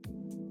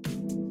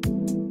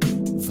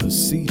The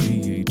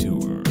CGA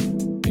Tour,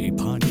 a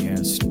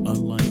podcast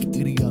unlike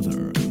any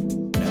other.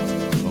 Now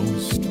your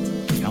host,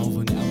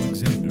 Calvin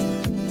Alexander.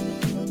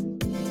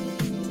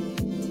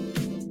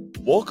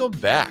 Welcome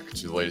back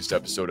to the latest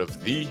episode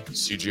of the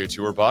CGA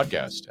Tour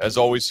podcast. As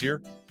always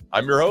here,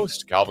 I'm your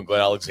host, Calvin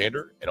Glenn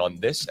Alexander, and on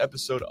this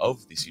episode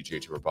of the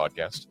CGA Tour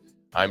podcast,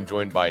 I'm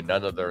joined by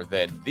none other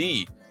than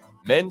the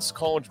men's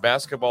college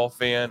basketball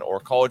fan,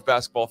 or college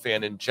basketball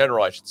fan in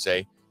general, I should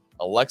say,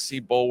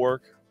 Alexi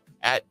Bulwark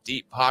at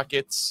Deep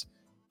Pockets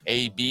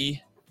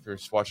AB. If you're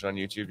just watching on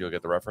YouTube, you'll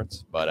get the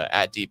reference, but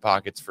at Deep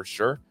Pockets for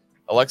sure.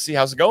 Alexi,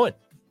 how's it going?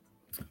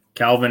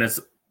 Calvin, it's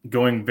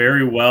going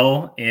very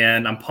well,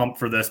 and I'm pumped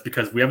for this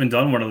because we haven't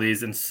done one of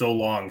these in so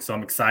long. So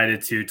I'm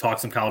excited to talk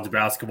some college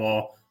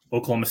basketball,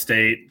 Oklahoma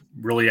State,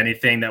 really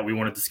anything that we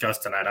want to discuss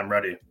tonight. I'm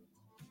ready.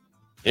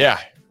 Yeah.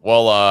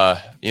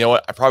 Well, you know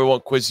what? I probably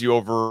won't quiz you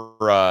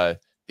over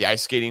the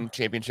ice skating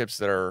championships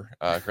that are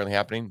currently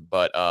happening,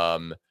 but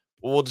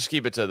we'll just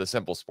keep it to the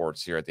simple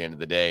sports here at the end of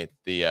the day.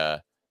 The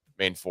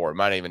main four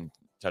not even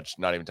touch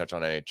on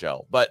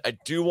NHL, but I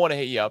do want to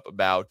hit you up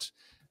about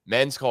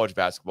men's college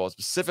basketball,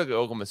 specifically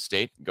Oklahoma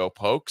State. Go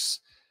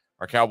Pokes!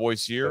 Our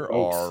Cowboys here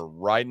are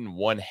riding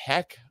one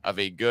heck of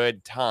a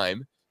good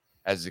time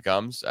as it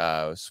comes,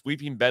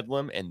 sweeping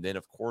Bedlam and then,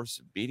 of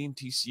course, beating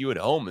TCU at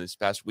home this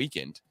past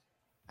weekend.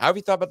 How have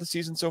you thought about the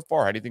season so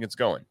far? How do you think it's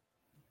going?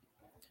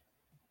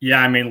 Yeah,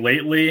 I mean,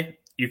 lately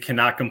you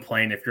cannot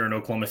complain if you're an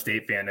Oklahoma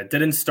State fan. It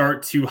didn't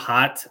start too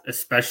hot,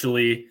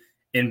 especially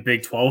in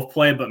Big 12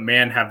 play, but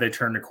man, have they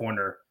turned the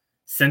corner.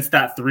 Since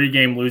that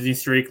 3-game losing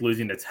streak,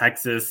 losing to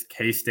Texas,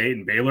 K-State,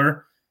 and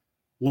Baylor,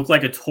 looked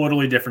like a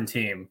totally different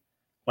team.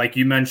 Like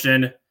you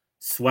mentioned,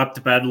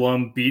 swept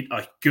Bedlam, beat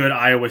a good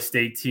Iowa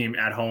State team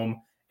at home,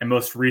 and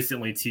most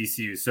recently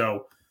TCU.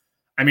 So,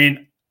 I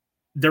mean,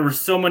 there were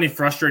so many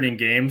frustrating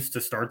games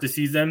to start the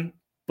season,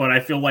 but I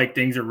feel like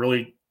things are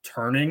really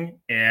turning,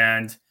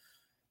 and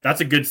that's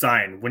a good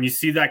sign. When you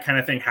see that kind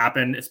of thing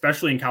happen,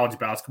 especially in college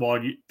basketball,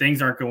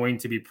 things aren't going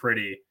to be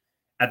pretty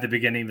at the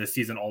beginning of the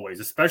season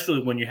always,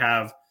 especially when you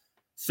have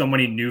so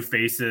many new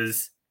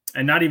faces,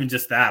 and not even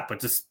just that, but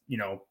just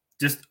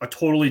a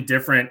totally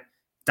different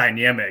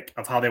dynamic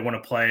of how they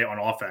want to play on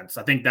offense.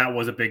 I think that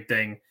was a big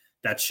thing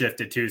that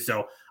shifted too.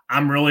 So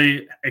I'm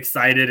really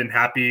excited and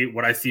happy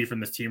what I see from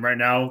this team right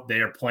now. They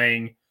are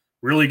playing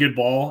really good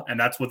ball, and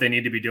that's what they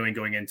need to be doing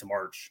going into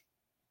March.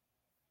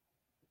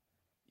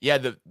 Yeah,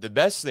 the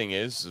best thing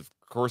is, of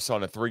course,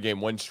 on a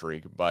 3-game win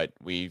streak, but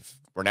we're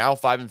now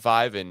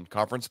 5-5 in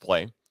conference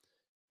play,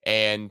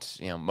 and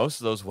most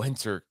of those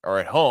wins are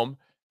at home,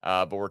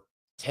 but we're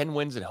 10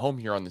 wins at home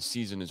here on the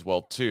season as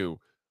well too.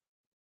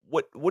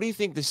 What do you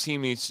think this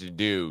team needs to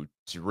do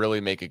to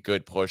really make a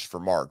good push for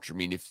March? I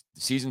mean, if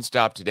the season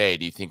stopped today,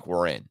 do you think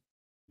we're in?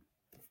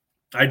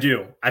 I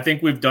do. I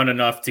think we've done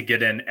enough to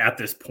get in at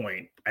this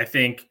point. I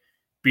think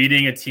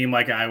beating a team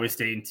like Iowa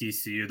State and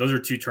TCU, those are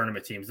 2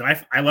 tournament teams.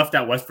 And I left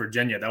out West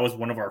Virginia. That was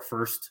one of our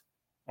first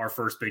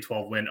Big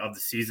 12 win of the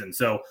season.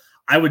 So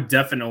I would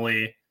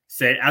definitely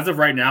say, as of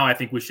right now, I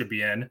think we should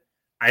be in.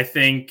 I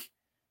think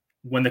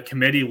when the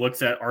committee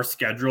looks at our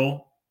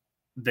schedule,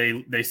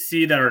 they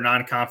see that our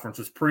non-conference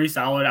was pretty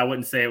solid. I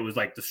wouldn't say it was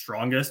like the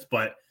strongest,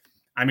 but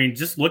I mean,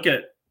 just look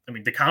at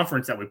the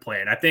conference that we play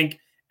in. I think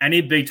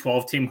any Big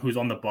 12 team who's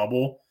on the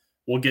bubble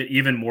will get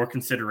even more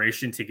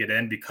consideration to get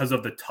in because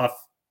of the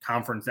tough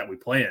conference that we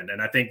play in.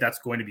 And I think that's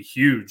going to be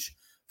huge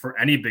for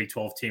any Big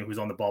 12 team who's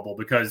on the bubble,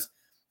 because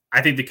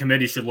I think the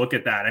committee should look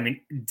at that. I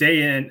mean,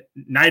 day in,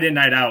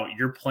 night out,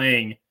 you're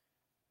playing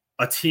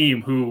a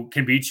team who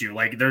can beat you.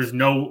 Like, there's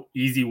no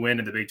easy win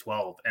in the Big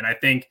 12. And I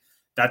think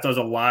that does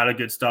a lot of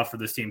good stuff for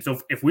this team.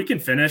 So if we can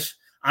finish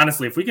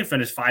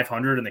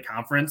 500 in the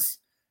conference,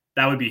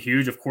 that would be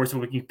huge. Of course, if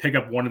we can pick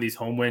up one of these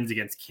home wins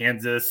against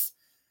Kansas,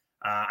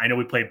 I know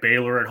we play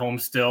Baylor at home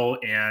still,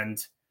 and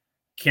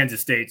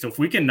Kansas State. So if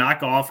we can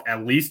knock off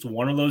at least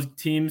one of those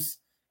teams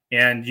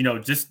and,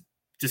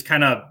 just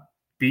kind of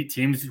beat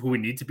teams who we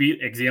need to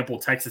beat, example,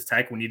 Texas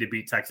Tech, we need to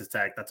beat Texas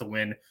Tech. That's a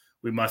win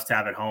we must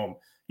have at home.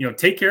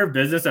 Take care of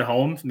business at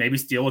home, maybe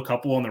steal a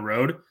couple on the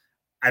road.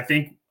 I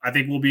think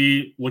we'll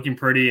be looking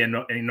pretty in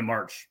the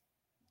March.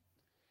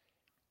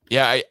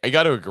 Yeah, I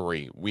got to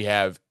agree. We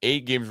have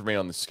 8 games remaining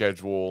on the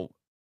schedule.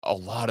 A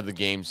lot of the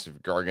games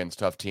are against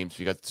tough teams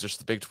because it's just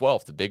the Big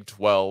 12. The Big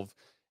 12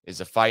 is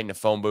a fight in a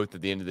phone booth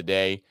at the end of the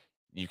day.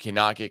 You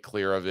cannot get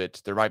clear of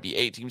it. There might be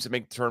 8 teams that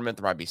make the tournament.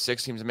 There might be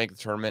 6 teams that make the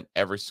tournament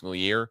every single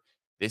year.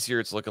 This year,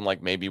 it's looking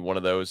like maybe one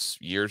of those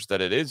years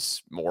that it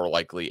is more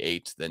likely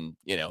 8 than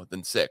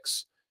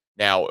 6.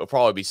 Now, it'll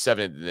probably be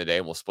 7 at the end of the day,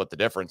 and we'll split the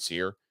difference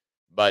here.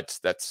 But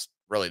that's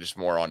really just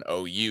more on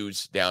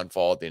OU's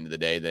downfall at the end of the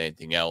day than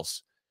anything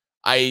else.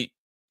 I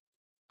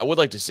would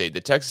like to say the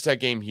Texas Tech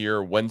game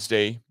here,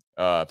 Wednesday,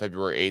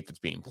 February 8th, that's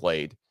being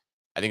played,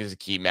 I think is a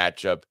key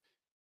matchup.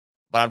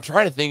 But I'm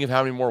trying to think of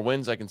how many more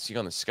wins I can see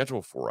on the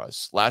schedule for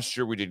us. Last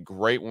year, we did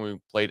great when we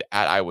played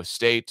at Iowa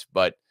State,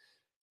 but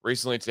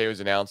recently today was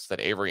announced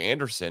that Avery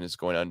Anderson is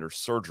going under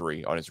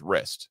surgery on his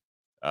wrist.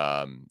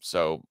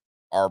 So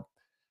our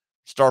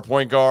star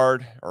point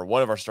guard, or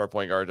one of our star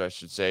point guards, I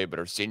should say, but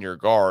our senior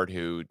guard,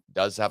 who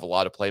does have a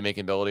lot of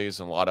playmaking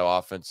abilities and a lot of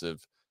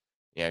offensive,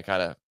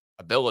 kind of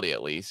ability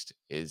at least,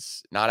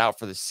 is not out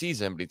for the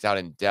season, but he's out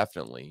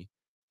indefinitely.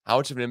 How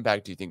much of an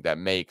impact do you think that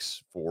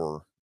makes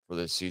for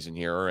this season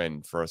here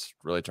and for us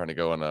really trying to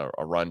go on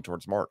a run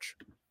towards March?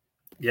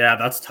 Yeah,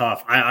 that's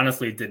tough. I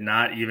honestly did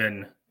not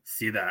even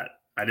see that.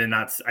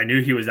 I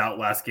knew he was out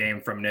last game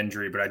from an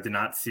injury, but I did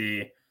not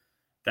see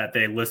that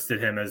they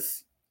listed him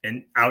as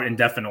out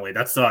indefinitely.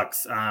 That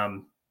sucks. I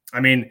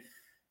mean,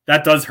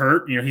 that does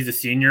hurt. He's a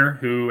senior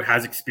who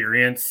has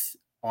experience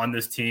on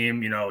this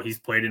team. He's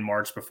played in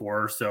March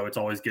before, so it's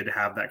always good to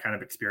have that kind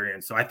of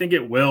experience. So I think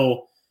it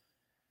will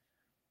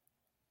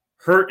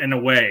hurt in a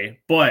way,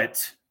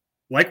 but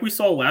like we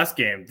saw last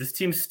game, this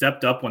team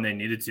stepped up when they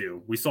needed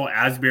to. We saw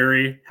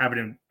Asbury have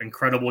an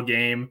incredible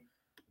game.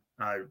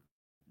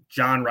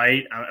 John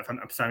Wright,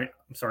 I'm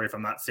sorry if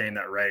I'm not saying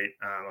that right.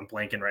 I'm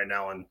blanking right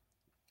now, and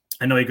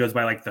I know he goes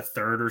by like the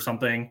third or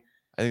something.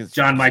 I think it's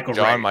John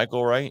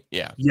Michael Wright.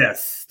 Yeah.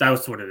 Yes, that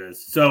was what it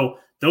is. So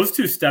those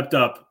two stepped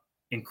up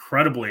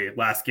incredibly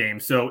last game.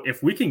 So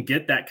if we can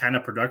get that kind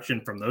of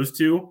production from those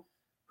two,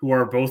 who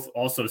are both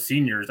also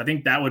seniors, I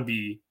think that would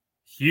be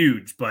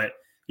huge. But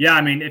yeah,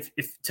 I mean,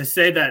 if to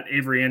say that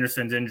Avery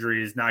Anderson's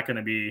injury is not going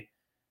to be,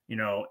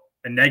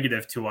 a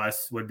negative to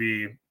us would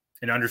be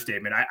an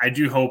understatement. I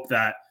do hope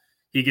that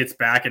he gets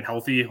back and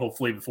healthy,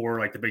 hopefully before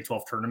like the Big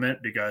 12 tournament,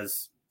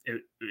 because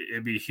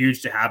it'd be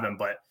huge to have him.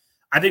 But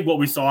I think what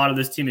we saw out of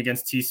this team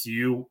against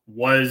TCU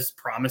was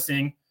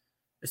promising,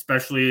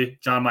 especially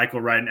John Michael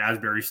Wright and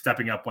Asbury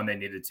stepping up when they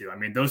needed to. I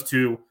mean, those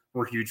two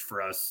were huge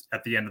for us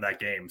at the end of that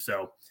game.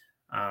 So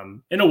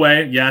in a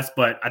way, yes,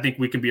 but I think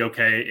we can be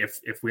okay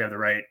if we have the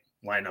right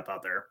lineup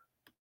out there.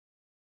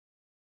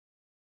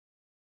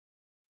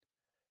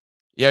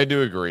 Yeah, I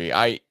do agree.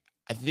 I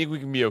think we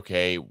can be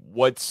okay.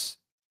 What's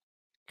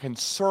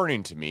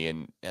concerning to me,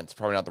 and it's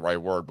probably not the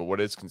right word, but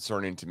what is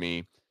concerning to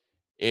me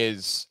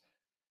is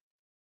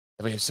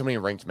that we have so many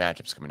ranked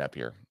matchups coming up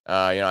here.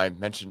 I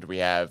mentioned we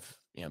have,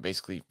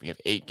 basically we have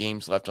 8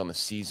 games left on the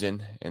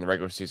season, in the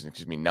regular season,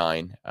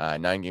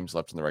 9 games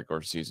left in the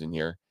regular season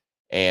here.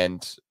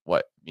 And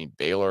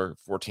Baylor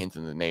 14th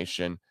in the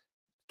nation,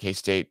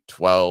 K-State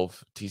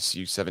 12,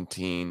 TCU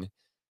 17.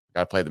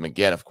 Got to play them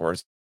again, of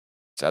course.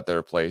 It's at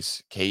their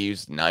place.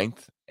 KU's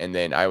 9th, and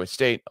then Iowa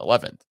State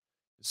 11th.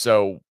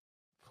 So,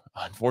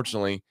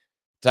 unfortunately,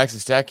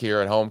 Texas Tech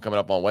here at home coming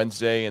up on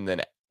Wednesday, and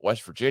then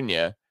West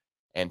Virginia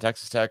and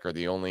Texas Tech are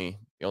the only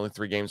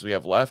 3 games we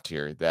have left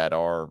here that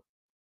are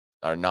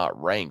not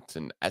ranked.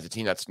 And as a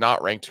team that's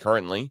not ranked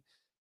currently,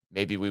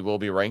 maybe we will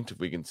be ranked if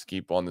we can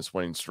keep on this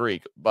winning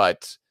streak.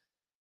 But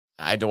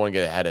I don't want to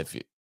get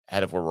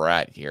ahead of where we're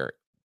at here.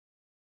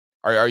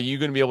 Are you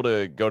going to be able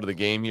to go to the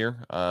game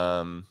here?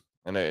 And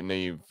I know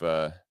you've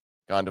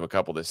gone to a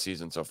couple this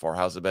season so far.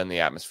 How's it been, the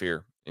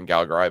atmosphere in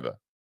Gallagher-Iba?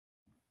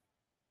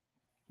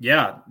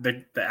 Yeah,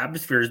 the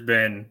atmosphere has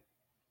been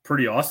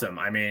pretty awesome.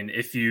 I mean,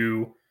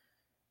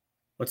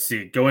 let's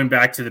see, going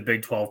back to the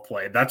Big 12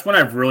 play, that's when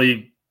I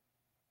really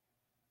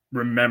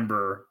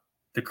remember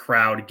the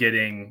crowd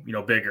getting,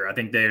 bigger. I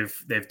think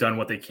they've done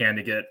what they can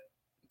to get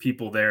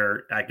people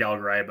there at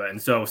Gallagher-Iba.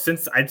 And so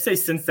since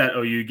that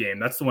OU game,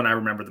 that's the one I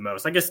remember the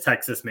most. I guess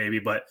Texas maybe,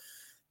 but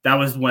that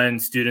was when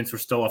students were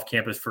still off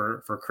campus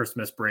for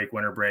Christmas break,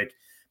 winter break.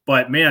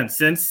 But man,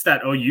 since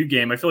that OU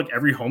game, I feel like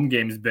every home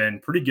game has been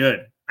pretty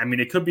good. I mean,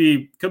 it could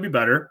be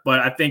better, but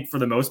I think for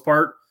the most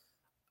part,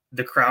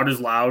 the crowd is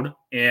loud,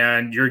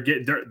 and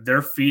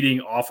they're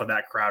feeding off of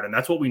that crowd, and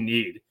that's what we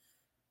need.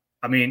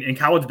 I mean, in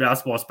college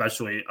basketball,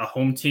 especially, a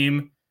home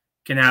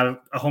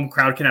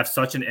crowd can have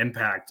such an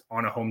impact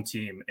on a home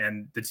team,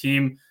 and the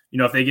team,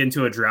 if they get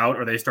into a drought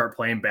or they start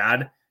playing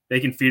bad, they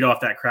can feed off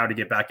that crowd to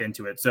get back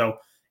into it. So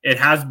it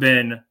has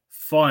been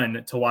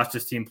fun to watch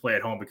this team play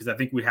at home, because I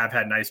think we have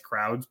had nice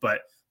crowds,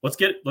 but let's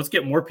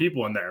get more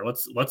people in there.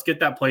 Let's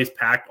get that place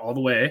packed all the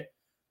way.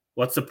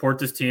 Let's support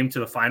this team to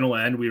the final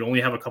end. We only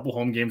have a couple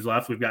home games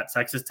left. We've got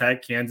Texas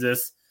Tech,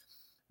 Kansas,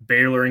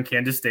 Baylor, and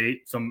Kansas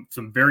State, some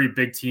very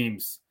big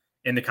teams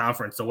in the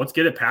conference. So let's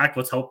get it packed.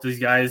 Let's help these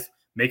guys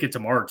make it to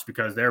March,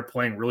 because they're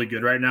playing really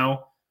good right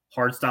now.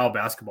 Hard style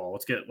basketball.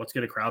 Let's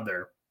get a crowd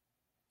there.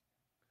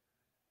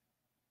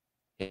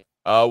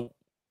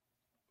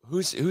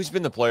 Who's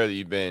been the player that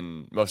you've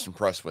been most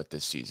impressed with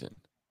this season?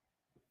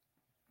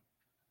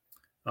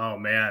 Oh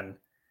man,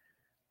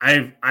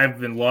 I've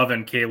been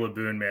loving Caleb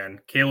Boone, man.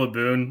 Caleb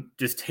Boone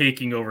just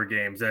taking over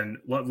games, and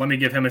let me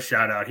give him a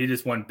shout out. He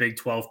just won Big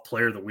 12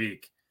 Player of the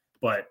Week.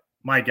 But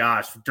my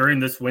gosh, during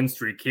this win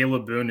streak,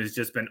 Caleb Boone has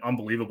just been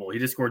unbelievable. He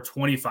just scored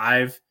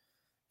 25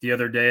 the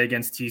other day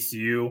against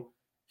TCU.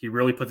 He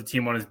really put the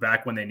team on his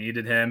back when they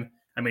needed him.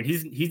 I mean,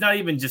 he's not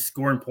even just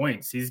scoring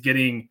points. He's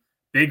getting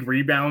big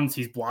rebounds.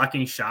 He's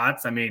blocking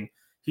shots. I mean,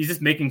 he's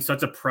just making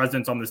such a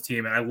presence on this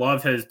team. And I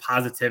love his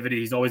positivity.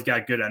 He's always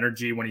got good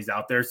energy when he's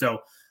out there.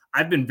 So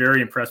I've been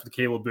very impressed with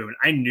Caleb Boone.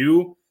 I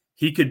knew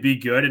he could be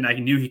good, and I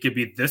knew he could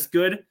be this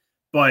good.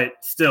 But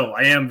still,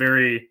 I am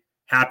very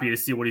happy to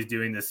see what he's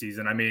doing this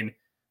season. I mean,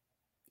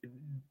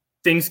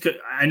 things could,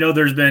 I know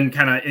there's been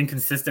kind of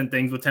inconsistent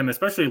things with him,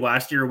 especially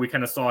last year. We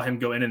kind of saw him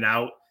go in and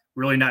out,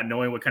 really not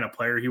knowing what kind of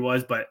player he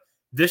was. But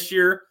this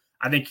year,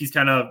 I think he's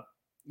kind of,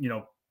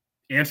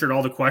 answered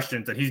all the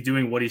questions and he's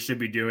doing what he should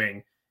be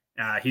doing.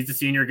 He's the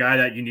senior guy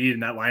that you need in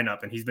that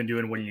lineup, and he's been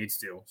doing what he needs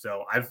to.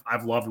 So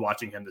I've loved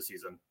watching him this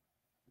season.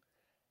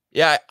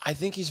 Yeah, I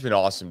think he's been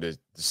awesome to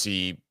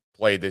see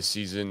play this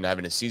season,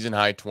 having a season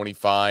high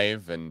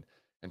 25 and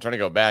trying to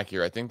go back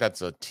here. I think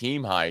that's a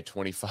team high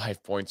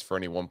 25 points for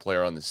any one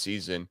player on the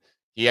season.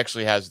 He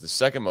actually has the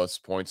second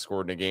most points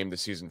scored in a game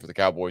this season for the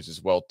Cowboys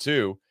as well,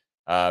 too,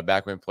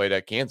 back when he played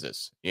at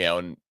Kansas.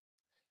 And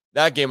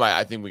that game,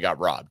 I think we got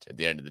robbed at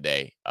the end of the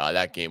day.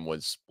 That game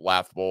was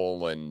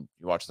laughable, and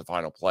you watch the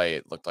final play,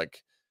 it looked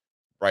like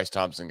Bryce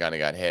Thompson kind of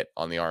got hit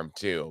on the arm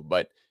too.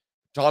 But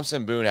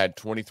Thompson Boone had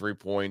 23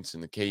 points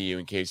in the KU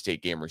and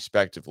K-State game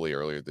respectively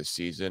earlier this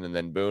season, and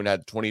then Boone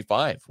had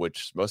 25,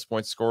 which most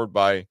points scored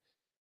by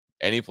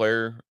any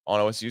player on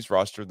OSU's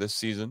roster this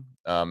season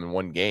in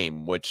one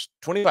game, which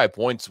 25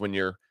 points when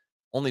you're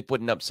only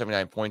putting up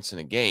 79 points in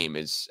a game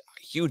is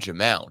a huge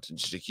amount.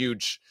 It's just a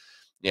huge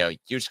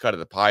cut of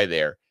the pie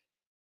there.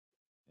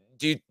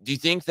 Do you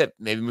think that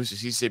maybe Moussa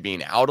Cisse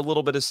being out a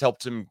little bit has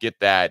helped him get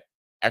that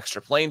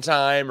extra playing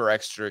time or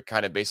extra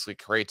kind of basically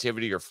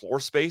creativity or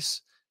floor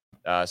space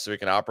so he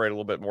can operate a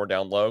little bit more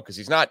down low? Because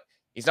he's not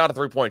a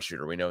 3-point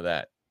shooter. We know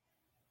that.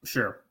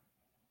 Sure.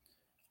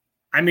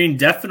 I mean,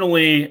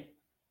 definitely.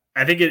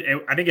 I think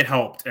it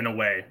helped in a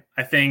way.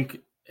 I think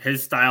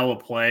his style of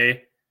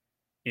play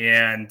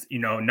and,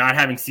 not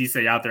having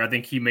Cisse out there, I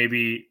think he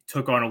maybe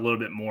took on a little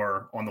bit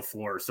more on the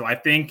floor. So I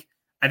think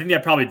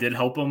that probably did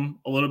help him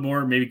a little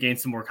more, maybe gain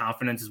some more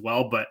confidence as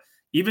well. But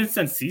even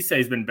since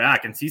Cisse's been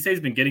back and Cisse's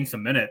been getting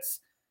some minutes,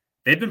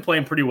 they've been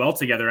playing pretty well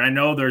together. And I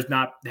know they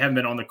haven't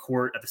been on the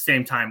court at the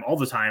same time all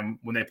the time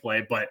when they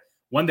play, but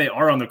when they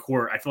are on the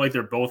court, I feel like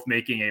they're both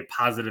making a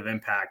positive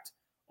impact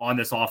on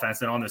this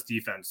offense and on this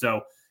defense.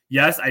 So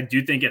yes, I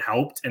do think it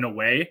helped in a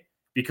way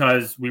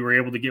because we were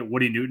able to get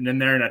Woody Newton in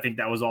there. And I think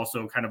that was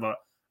also kind of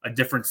a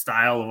different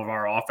style of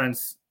our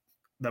offense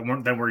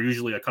than we're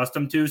usually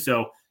accustomed to.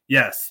 So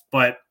yes,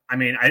 but I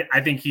mean,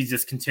 I think he's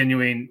just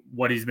continuing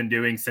what he's been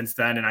doing since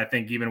then. And I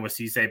think even with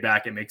Cisse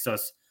back, it makes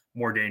us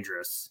more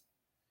dangerous.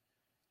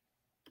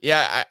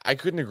 Yeah, I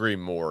couldn't agree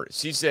more.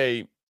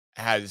 Cisse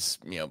has,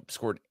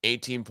 scored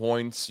 18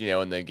 points,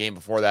 in the game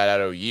before that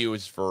at OU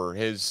is for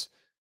his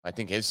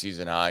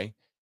season high.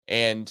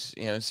 And,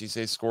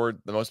 Cisse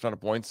scored the most amount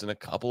of points in a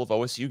couple of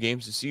OSU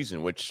games this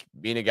season, which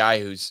being a guy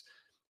who's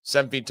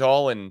 7 feet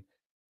tall and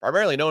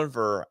primarily known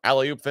for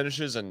alley-oop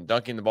finishes and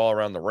dunking the ball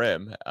around the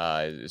rim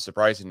is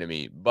surprising to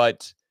me.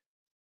 But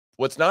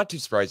what's not too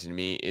surprising to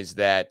me is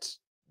that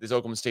this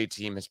Oklahoma State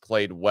team has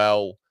played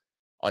well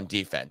on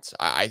defense.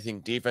 I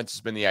think defense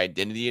has been the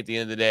identity at the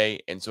end of the day.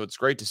 And so it's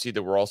great to see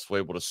that we're also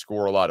able to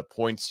score a lot of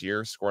points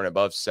here, scoring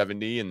above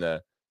 70 in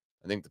the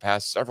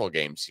past several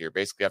games here.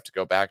 Basically have to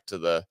go back to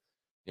the,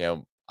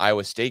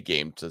 Iowa State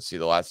game to see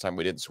the last time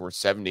we didn't score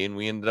 70, and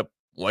we ended up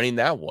winning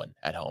that one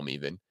at home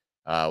even.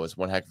 Was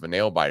one heck of a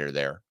nail biter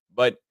there.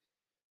 But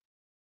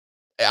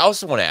I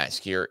also want to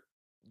ask here,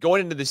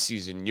 going into this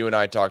season, you and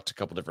I talked a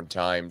couple different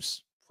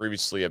times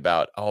previously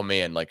about,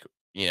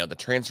 the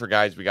transfer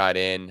guys we got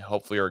in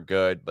hopefully are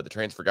good, but the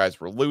transfer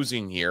guys we're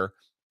losing here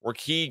were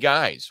key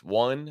guys.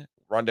 One,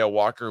 Rondell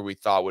Walker, who we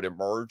thought would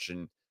emerge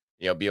and,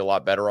 be a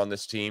lot better on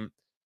this team.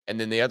 And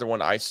then the other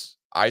one, Ice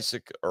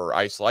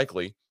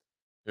Likely,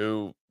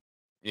 who,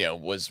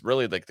 was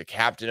really like the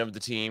captain of the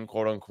team,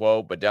 quote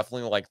unquote, but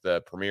definitely like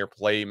the premier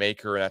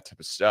playmaker and that type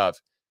of stuff.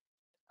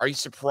 Are you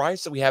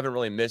surprised that we haven't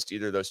really missed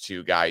either of those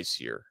two guys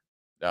here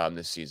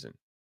this season?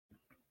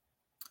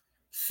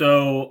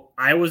 So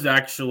I was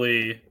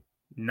actually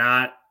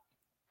not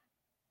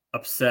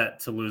upset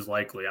to lose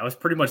Likely. I was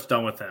pretty much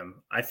done with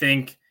him. I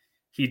think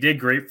he did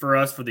great for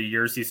us for the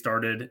years he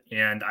started,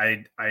 and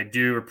I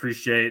do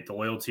appreciate the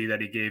loyalty that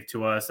he gave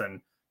to us.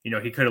 And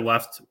he could have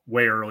left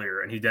way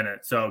earlier and he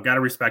didn't. So got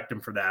to respect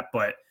him for that.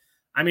 But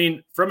I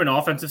mean, from an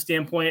offensive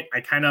standpoint,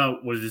 I kind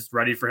of was just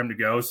ready for him to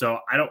go. So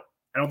I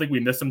don't think we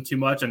miss him too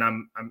much. And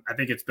I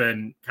think it's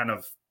been kind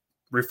of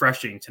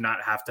refreshing to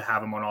not have to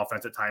have him on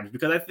offense at times,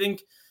 because I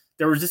think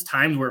there was just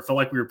times where it felt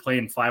like we were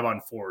playing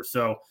 5-on-4.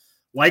 So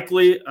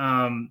Likely,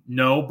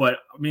 no, but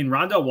I mean,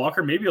 Rondell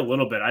Walker, maybe a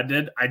little bit. I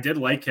did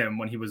like him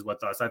when he was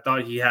with us. I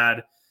thought he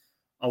had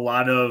a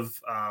lot of,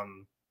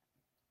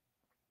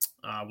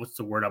 what's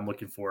the word I'm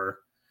looking for?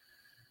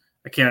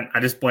 I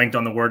just blanked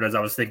on the word as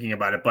I was thinking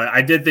about it, but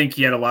I did think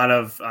he had a lot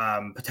of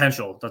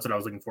potential. That's what I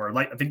was looking for.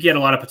 I think he had a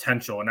lot of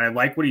potential, and I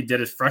like what he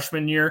did his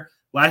freshman year.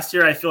 Last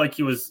year, I feel like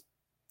he was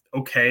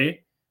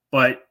okay,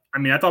 but I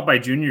mean, I thought by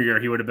junior year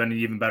he would have been an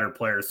even better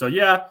player. So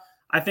yeah,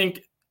 I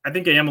think I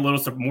am a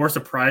little more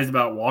surprised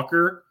about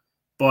Walker,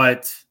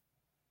 but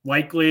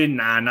Likely,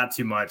 not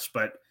too much.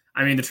 But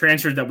I mean, the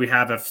transfers that we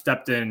have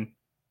stepped in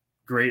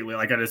greatly.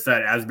 Like I just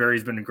said,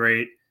 Asbury's been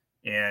great,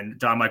 and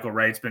John Michael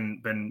Wright's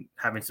been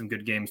having some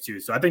good games too.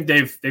 So I think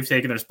they've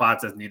taken their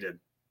spots as needed.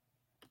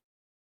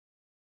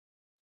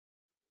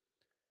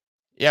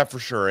 Yeah, for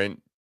sure.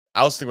 And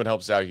I also think what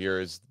helps out here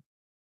is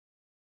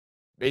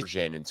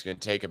basically it's going to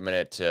take a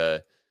minute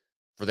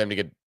for them to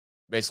get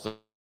basically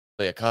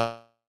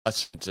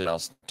accustomed to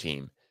the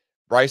team.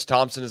 Bryce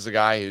Thompson is a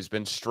guy who's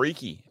been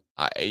streaky,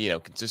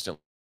 consistently.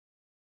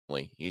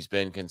 He's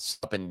been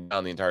up and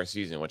down the entire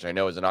season, which I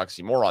know is an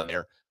oxymoron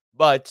there,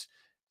 but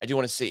I do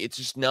want to say it's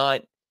just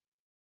not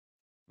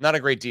a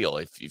great deal.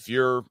 If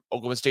you're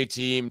Oklahoma State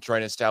team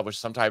trying to establish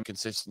some type of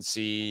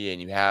consistency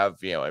and you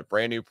have, a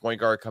brand new point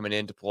guard coming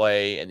into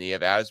play and then you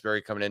have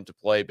Asbury coming into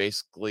play,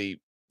 basically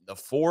the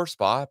 4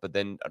 spot, but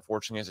then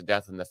unfortunately has a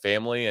death in the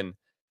family and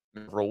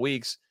several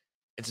weeks,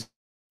 it's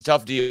a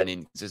tough deal and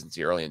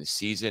inconsistency early in the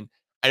season.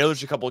 I know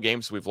there's a couple of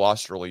games we've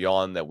lost early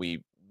on that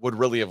we would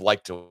really have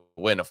liked to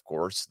win, of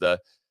course. The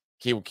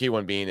key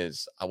one being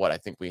is what I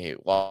think we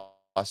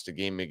lost a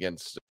game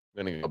against.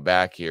 I'm going to go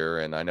back here,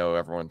 and I know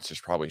everyone's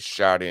just probably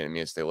shouting at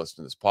me as they listen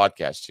to this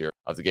podcast here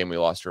of the game we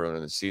lost earlier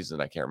in the season.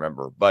 I can't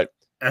remember, but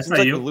it seems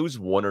like we lose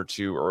 1 or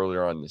 2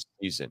 earlier on this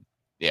season.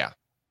 Yeah.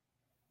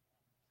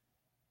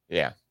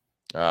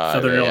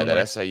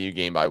 That SIU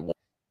game by 1.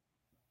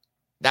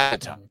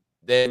 That's tough.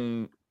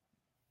 Then,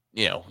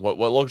 what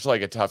looks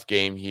like a tough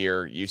game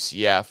here,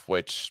 UCF,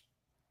 which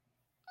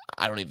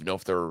I don't even know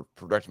if they're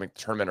projected to make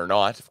the tournament or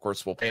not. Of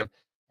course, we'll pay them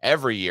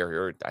every year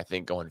here, I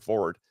think, going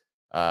forward.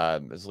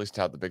 At least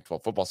how the Big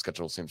 12 football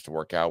schedule seems to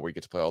work out, where you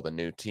get to play all the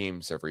new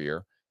teams every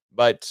year.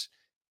 But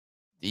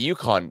the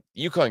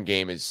UConn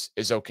game is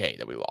okay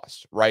that we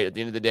lost, right? At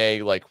the end of the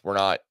day, like we're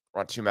not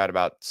too mad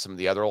about some of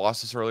the other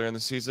losses earlier in the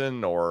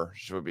season, or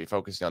should we be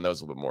focusing on those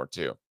a little bit more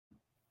too?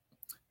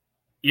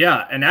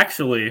 Yeah, and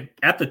actually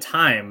at the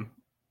time,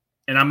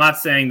 and I'm not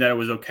saying that it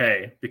was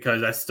okay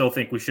because I still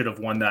think we should have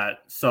won that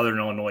Southern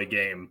Illinois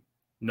game,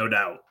 no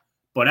doubt.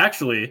 But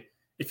actually,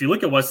 if you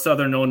look at what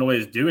Southern Illinois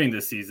is doing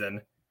this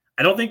season,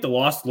 I don't think the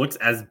loss looks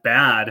as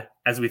bad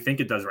as we think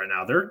it does right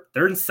now.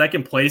 They're in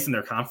second place in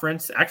their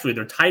conference. Actually,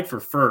 they're tied for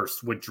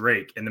first with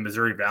Drake in the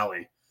Missouri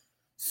Valley.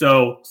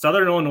 So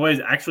Southern Illinois is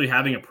actually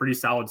having a pretty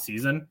solid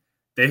season.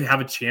 They have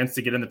a chance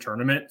to get in the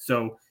tournament.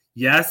 So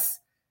yes,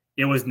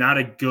 it was not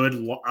a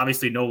good,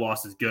 obviously no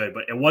loss is good,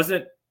 but it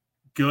wasn't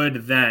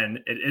good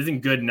then. It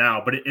isn't good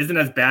now, but it isn't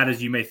as bad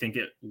as you may think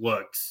it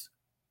looks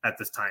at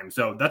this time.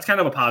 So that's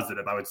kind of a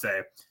positive, I would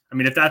say. I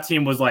mean, if that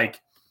team was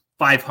like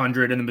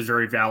 500 in the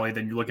Missouri Valley,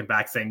 then you're looking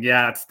back saying,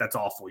 yeah, that's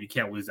awful. You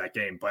can't lose that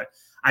game. But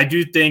I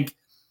do think,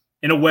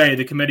 in a way,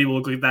 the committee will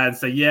look at that and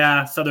say,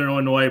 yeah, Southern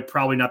Illinois,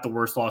 probably not the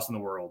worst loss in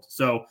the world.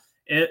 So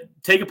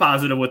take a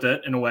positive with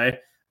it in a way.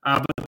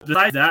 But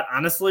besides that,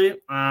 honestly,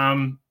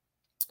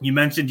 you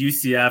mentioned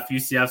UCF.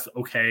 UCF's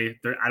okay.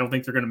 I don't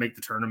think they're going to make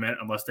the tournament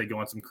unless they go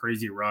on some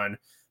crazy run.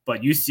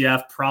 But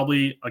UCF,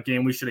 probably a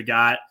game we should have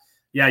got.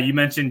 Yeah, you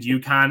mentioned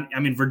UConn. I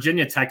mean,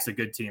 Virginia Tech's a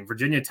good team.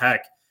 Virginia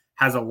Tech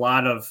has a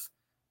lot of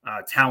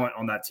talent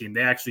on that team.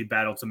 They actually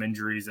battled some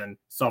injuries and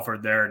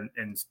suffered there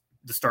in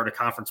the start of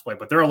conference play,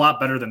 but they're a lot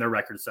better than their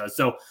record says.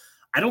 So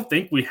I don't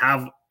think we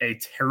have a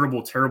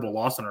terrible, terrible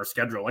loss on our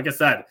schedule. Like I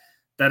said,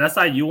 that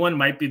SIU one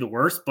might be the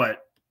worst,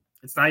 but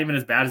it's not even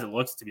as bad as it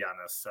looks, to be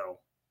honest. So,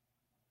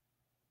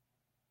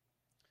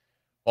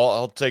 well,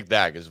 I'll take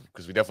that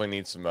because we definitely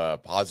need some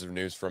positive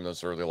news from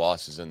those early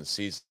losses in the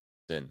season.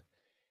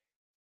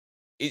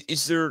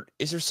 Is there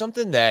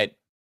something that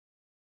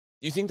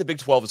do you think the Big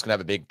 12 is going to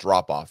have a big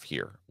drop-off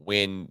here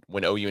when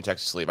OU and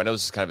Texas leave? I know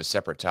this is kind of a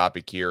separate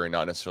topic here and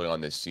not necessarily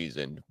on this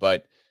season,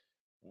 but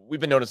we've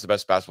been known as the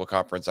best basketball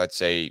conference, I'd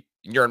say,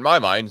 in my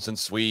mind,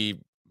 since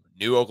we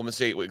knew Oklahoma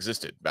State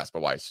existed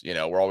basketball-wise.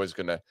 We're always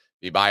going to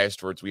be biased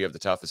towards we have the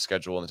toughest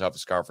schedule and the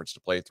toughest conference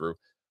to play through.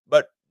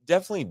 But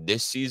definitely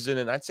this season,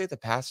 and I'd say the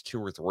past 2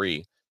 or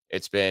 3,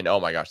 it's been, oh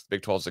my gosh, the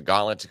Big 12 is a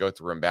gauntlet to go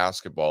through in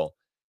basketball.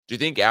 Do you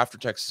think after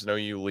Texas and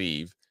OU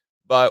leave,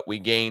 but we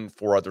gain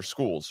 4 other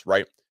schools,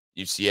 right?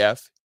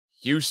 UCF,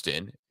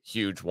 Houston,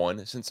 huge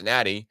one.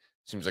 Cincinnati,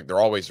 seems like they're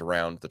always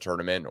around the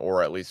tournament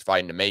or at least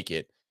fighting to make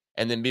it.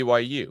 And then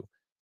BYU.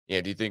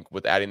 Do you think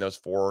with adding those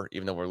 4,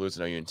 even though we're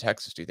losing OU in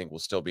Texas, do you think we'll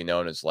still be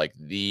known as like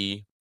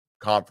the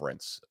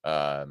conference,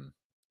 when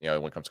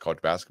it comes to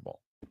college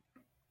basketball?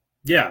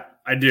 Yeah,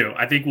 I do.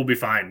 I think we'll be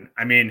fine.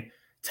 I mean,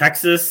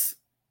 Texas,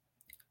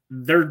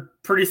 they're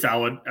pretty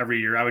solid every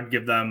year. I would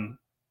give them,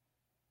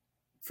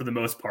 for the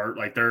most part,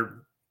 like they're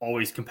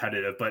always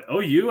competitive. But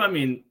OU, I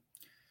mean,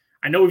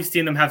 I know we've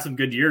seen them have some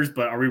good years,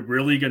 but are we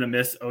really going to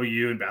miss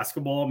OU in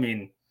basketball? I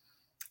mean,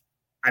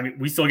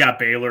 we still got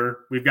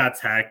Baylor. We've got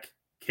Tech,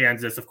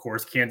 Kansas, of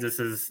course. Kansas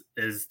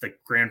is the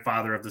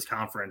grandfather of this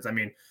conference. I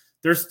mean,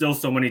 there's still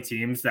so many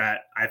teams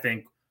that I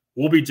think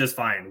we'll be just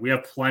fine. We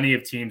have plenty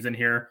of teams in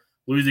here.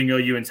 Losing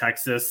OU in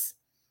Texas,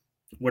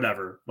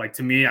 whatever. Like,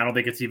 to me, I don't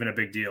think it's even a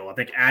big deal. I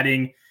think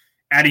adding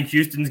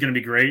Houston is going to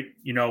be great.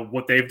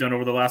 What they've done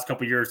over the last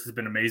couple of years has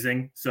been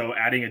amazing. So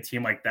adding a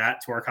team like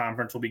that to our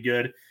conference will be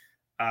good.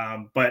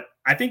 But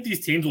I think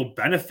these teams will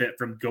benefit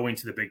from going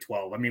to the Big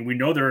 12. I mean, we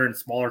know they're in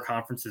smaller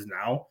conferences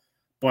now,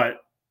 but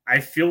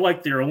I feel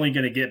like they're only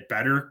going to get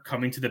better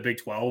coming to the Big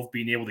 12,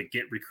 being able to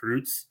get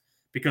recruits.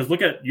 Because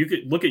look at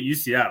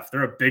UCF.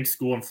 They're a big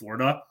school in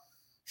Florida.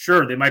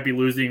 Sure, they might be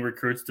losing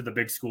recruits to the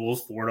big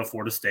schools,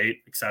 Florida State,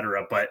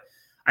 etc. But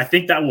I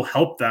think that will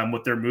help them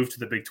with their move to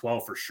the Big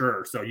 12 for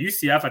sure. So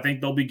UCF, I think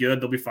they'll be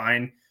good. They'll be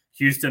fine.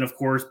 Houston, of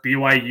course,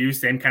 BYU,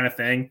 same kind of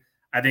thing.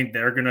 I think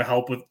they're going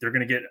to they're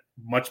going to get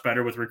much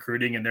better with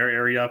recruiting in their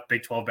area,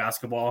 Big 12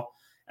 basketball.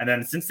 And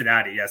then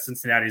Cincinnati,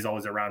 Cincinnati is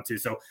always around too.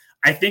 So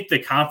I think the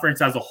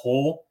conference as a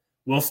whole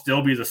will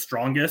still be the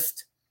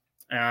strongest.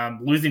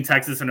 Losing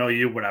Texas and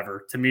OU,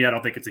 whatever. To me, I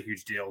don't think it's a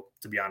huge deal,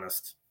 to be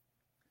honest.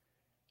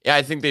 Yeah,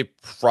 I think they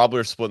probably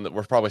are splitting.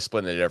 We're probably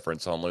splitting the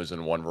difference on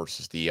losing one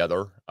versus the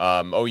other.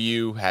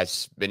 OU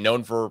has been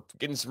known for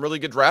getting some really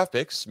good draft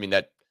picks. I mean,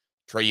 that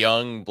Trae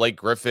Young, Blake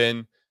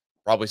Griffin,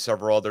 probably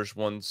several other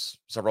ones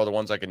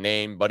I can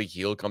name. Buddy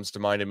Hield comes to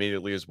mind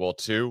immediately as well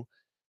too.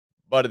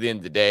 But at the end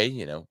of the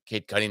day,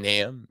 Cade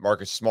Cunningham,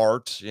 Marcus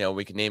Smart,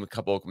 we can name a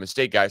couple of Oklahoma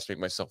State guys to make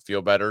myself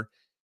feel better.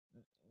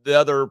 The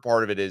other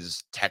part of it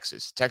is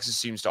Texas. Texas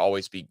seems to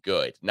always be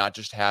good, not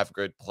just have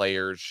good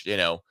players,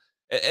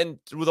 And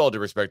with all due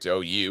respect to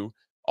OU,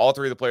 all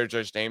three of the players I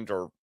just named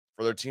for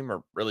their team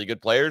are really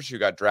good players who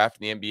got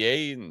drafted in the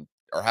NBA and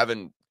are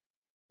having,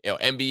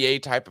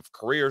 NBA type of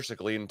careers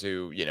that lead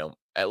into,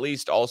 at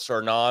least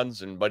all-star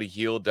nods, and Buddy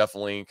Hield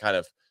definitely kind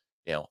of,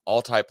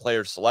 all-type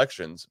player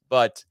selections.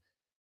 But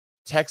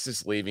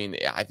Texas leaving,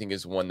 I think,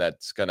 is one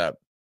that's going to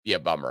be a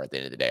bummer at the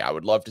end of the day. I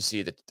would love to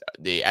see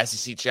the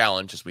SEC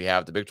Challenge, as we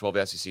have the Big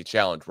 12 SEC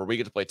Challenge, where we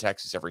get to play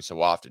Texas every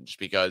so often, just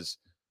because,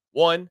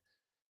 one,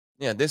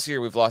 this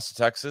year we've lost to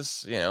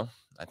Texas.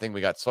 I think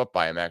we got swept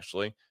by them,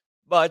 actually.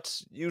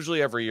 But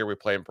usually every year we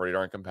play them pretty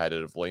darn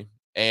competitively.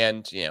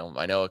 And,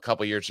 I know a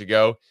couple years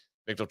ago,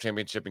 Big 12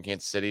 Championship in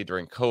Kansas City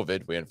during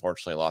COVID, we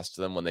unfortunately lost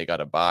to them when they got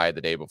a bye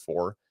the day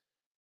before.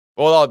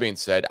 But with all that being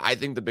said, I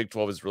think the Big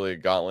 12 is really a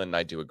gauntlet, and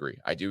I do agree.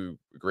 I do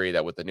agree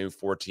that with the new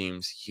 4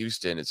 teams,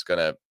 Houston is going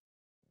to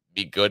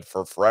be good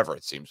for forever,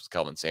 it seems, with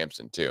Kelvin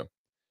Sampson, too.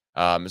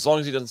 As long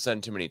as he doesn't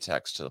send too many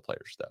texts to the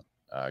players,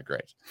 though.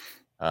 Great.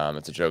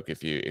 It's a joke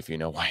if you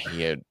know why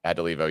he had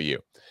to leave OU.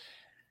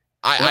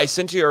 I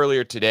sent you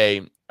earlier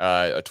today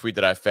a tweet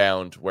that I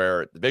found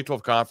where the Big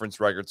 12 conference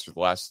records for the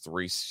last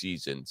 3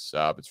 seasons.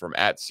 It's from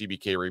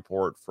 @CBK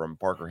Report from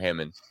Parker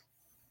Hammond.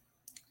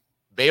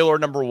 Baylor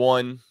number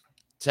 1,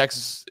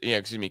 Kansas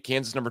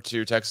number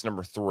 2, Texas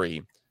number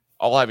 3,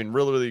 all having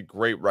really, really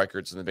great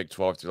records in the Big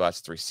 12 through the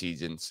last 3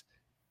 seasons.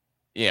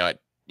 Baylor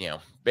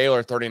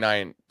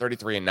 33-9,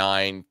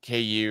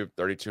 KU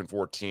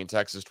 32-14,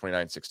 Texas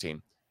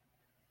 29-16.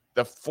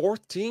 The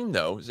 4th team,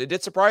 though, it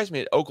did surprise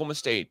me at Oklahoma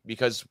State,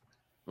 because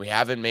we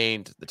haven't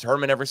made the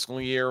tournament every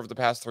single year over the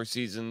past 3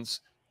 seasons.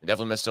 We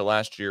definitely missed it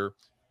last year.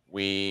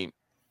 We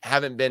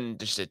haven't been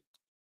just a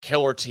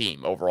killer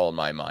team overall, in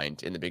my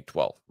mind, in the Big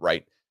 12,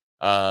 right?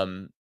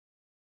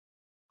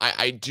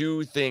 I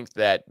do think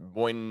that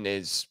Boynton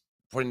is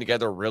putting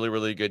together really,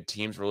 really good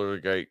teams, really,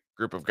 really great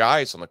group of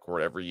guys on the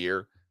court every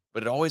year,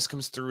 but it always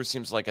comes through, it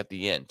seems like, at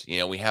the end.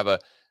 We have a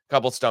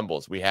couple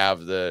stumbles. We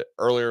have the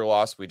earlier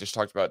loss we just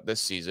talked about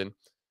this season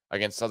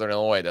against Southern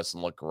Illinois.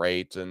 Doesn't look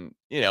great. And,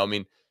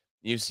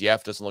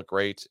 UCF doesn't look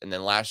great. And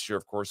then last year,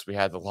 of course, we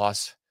had the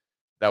loss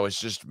that was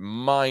just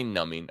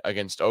mind-numbing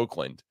against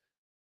Oakland.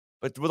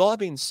 But with all that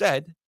being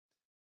said,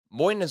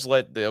 Boynton has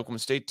led the Oklahoma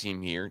State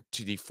team here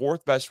to the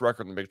 4th best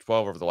record in the Big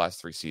 12 over the last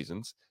 3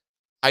 seasons.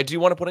 I do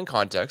want to put in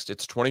context,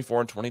 it's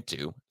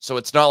 24-22. So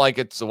it's not like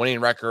it's a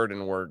winning record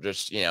and we're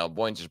just,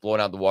 Boynton's just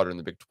blowing out the water in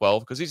the Big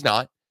 12, because he's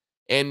not.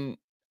 And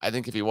I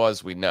think if he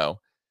was, we'd know.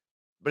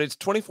 But it's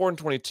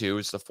 24-22.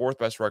 It's the 4th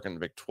best record in the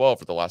Big 12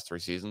 for the last 3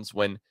 seasons,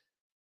 when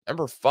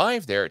number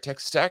 5 there at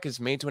Texas Tech is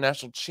made to a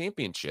national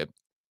championship.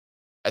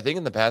 I think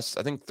in the past,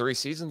 3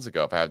 seasons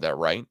ago, if I have that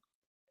right.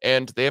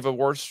 And they have a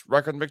worse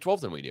record in the Big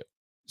 12 than we do.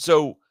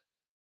 So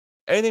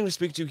anything to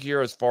speak to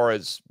here as far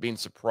as being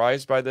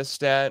surprised by this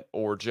stat,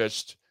 or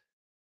just,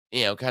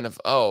 kind of,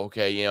 oh,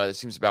 okay, that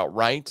seems about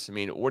right? I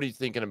mean, what are you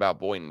thinking about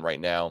Boynton right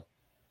now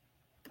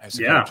as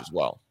a coach as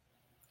well?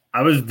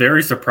 I was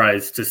very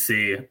surprised to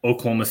see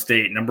Oklahoma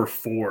State number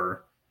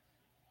 4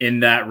 in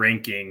that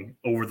ranking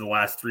over the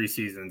last 3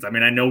 seasons. I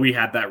mean, I know we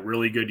had that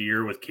really good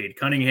year with Cade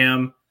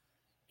Cunningham,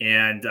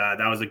 and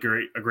that was a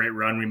great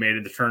run we made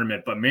in the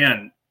tournament. But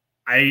man,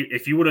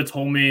 if you would have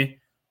told me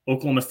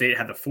Oklahoma State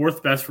had the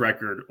 4th best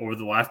record over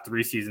the last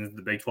 3 seasons in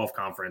the Big 12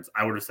 conference,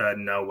 I would have said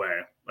no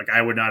way. Like,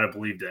 I would not have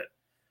believed it.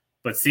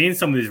 But seeing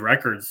some of these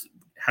records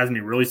has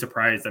me really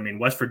surprised. I mean,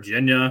 West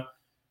Virginia,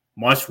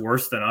 much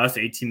worse than us,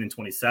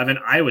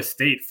 18-27. Iowa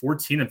State,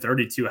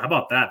 14-32. How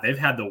about that? They've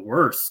had the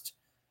worst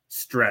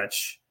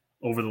stretch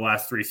over the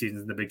last 3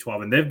 seasons in the Big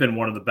 12, and they've been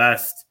one of the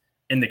best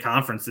in the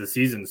conference this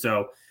season.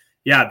 So,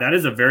 yeah, that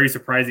is a very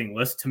surprising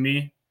list to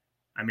me.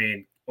 I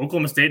mean,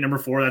 Oklahoma State number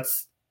 4,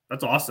 that's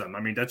awesome. I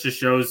mean, that just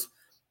shows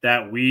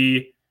that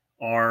we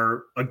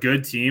are a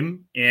good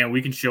team and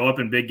we can show up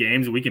in big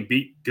games and we can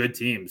beat good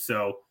teams.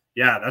 So,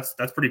 yeah,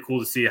 that's pretty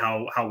cool to see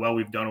how well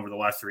we've done over the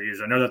last 3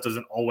 years. I know that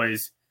doesn't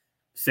always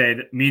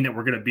mean that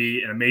we're going to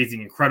be an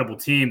amazing, incredible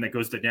team that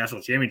goes to the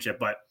national championship,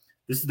 but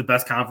this is the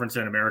best conference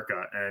in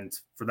America, and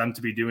for them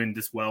to be doing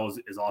this well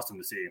is awesome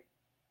to see.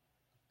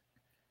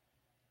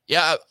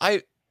 Yeah,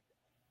 I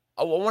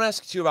want to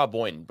ask you too about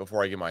Boynton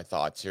before I give my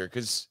thoughts here,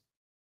 because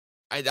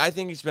I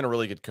think he's been a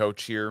really good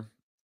coach here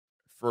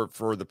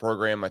for the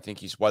program. I think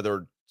he's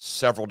weathered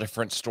several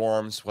different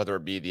storms, whether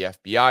it be the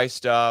FBI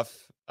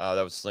stuff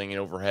that was slinging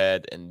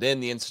overhead, and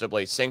then the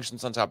NCAA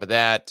sanctions on top of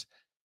that,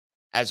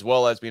 as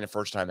well as being a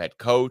first-time head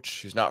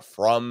coach who's not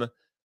from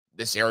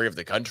this area of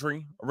the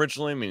country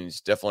originally. I mean,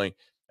 he's definitely,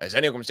 as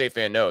any Oklahoma State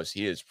fan knows,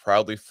 he is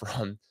proudly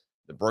from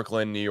the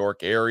Brooklyn, New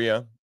York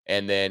area.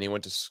 And then he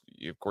went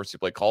to, of course, he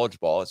played college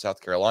ball at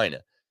South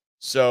Carolina.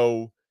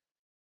 So,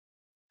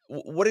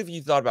 what have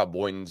you thought about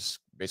Boynton's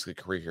basically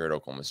career here at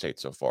Oklahoma State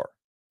so far?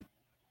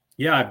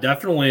 Yeah, I've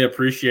definitely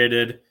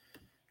appreciated,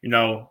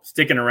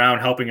 sticking around,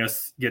 helping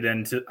us get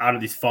out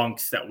of these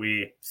funks that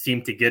we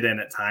seem to get in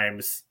at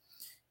times.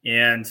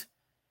 And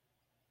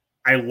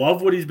I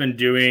love what he's been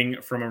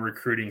doing from a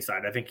recruiting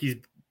side. I think he's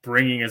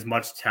bringing as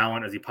much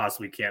talent as he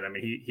possibly can. I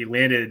mean, he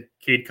landed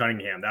Cade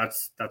Cunningham.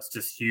 That's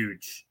just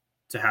huge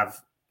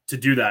to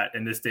do that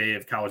in this day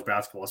of college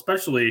basketball,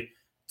 especially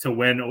to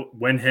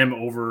win him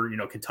over,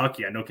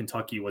 Kentucky. I know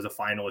Kentucky was a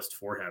finalist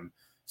for him.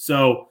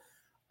 So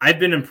I've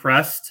been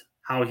impressed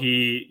how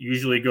he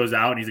usually goes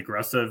out and he's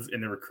aggressive in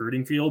the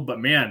recruiting field.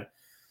 But man,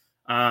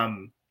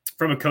 from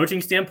a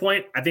coaching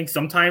standpoint, I think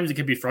sometimes it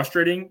can be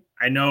frustrating.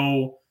 I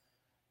know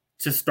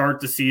to start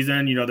the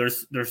season,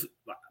 there's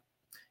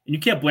and you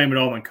can't blame it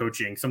all on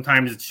coaching.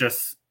 Sometimes it's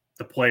just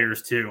the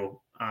players too.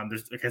 I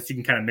guess you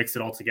can kind of mix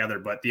it all together,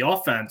 but the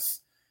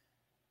offense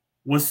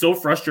was so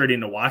frustrating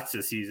to watch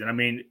this season. I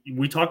mean,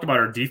 we talked about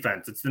our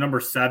defense. It's the number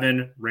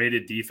 7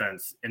 rated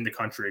defense in the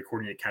country,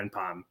 according to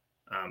KenPom.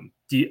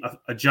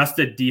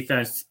 Adjusted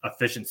defense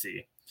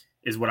efficiency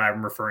is what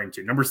I'm referring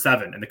to. Number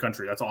 7 in the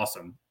country. That's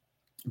awesome.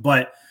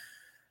 But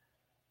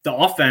the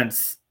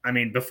offense, I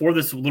mean, before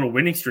this little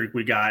winning streak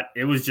we got,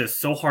 it was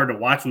just so hard to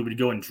watch. We would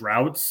go in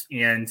droughts,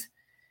 and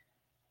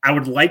I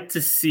would like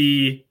to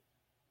see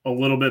a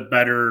little bit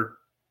better,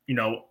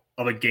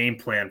 of a game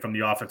plan from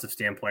the offensive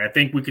standpoint. I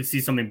think we could see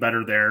something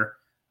better there.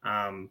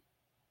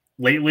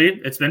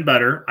 Lately, it's been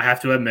better. I have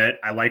to admit,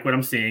 I like what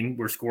I'm seeing.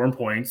 We're scoring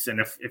points, and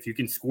if you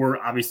can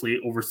score, obviously,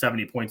 over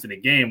 70 points in a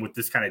game with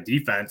this kind of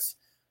defense,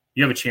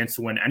 you have a chance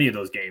to win any of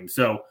those games.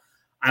 So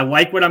I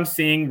like what I'm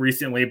seeing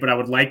recently, but I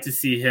would like to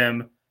see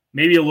him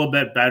maybe a little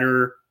bit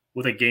better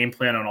with a game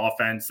plan on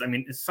offense. I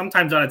mean,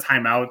 sometimes out of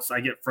timeouts,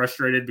 I get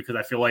frustrated because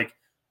I feel like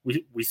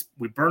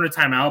we burn a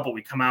timeout, but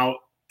we come out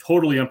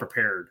totally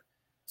unprepared.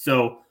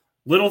 So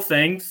little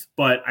things,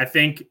 but I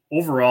think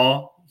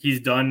overall he's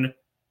done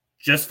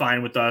just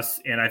fine with us.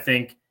 And I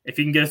think if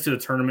he can get us to the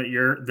tournament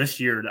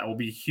this year, that will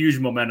be huge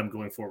momentum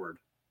going forward.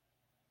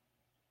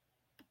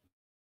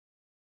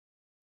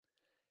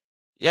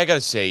 Yeah, I got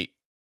to say,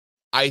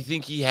 I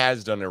think he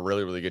has done a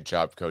really, really good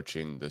job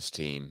coaching this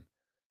team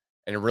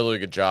and a really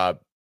good job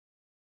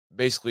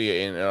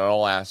basically in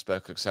all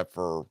aspects except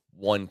for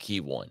one key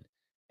one.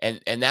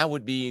 And that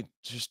would be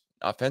just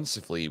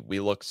offensively, we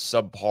look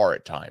subpar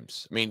at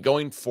times. I mean,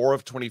 going 4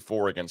 of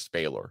 24 against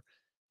Baylor.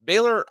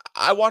 Baylor,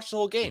 I watched the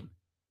whole game.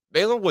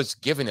 Baylor was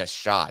giving us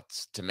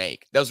shots to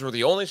make. Those were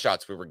the only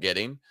shots we were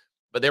getting,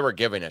 but they were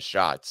giving us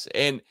shots.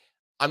 And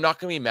I'm not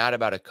going to be mad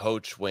about a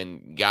coach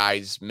when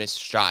guys miss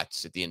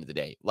shots at the end of the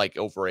day, like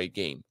over a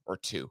game or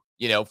two.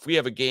 If we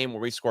have a game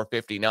where we score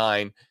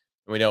 59 and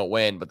we don't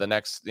win, but the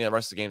rest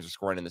of the games are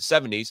scoring in the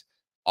 70s,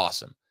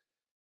 awesome.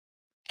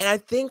 And I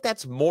think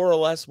that's more or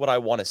less what I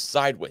want to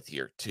side with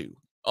here too.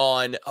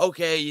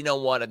 Okay, you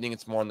know what? I think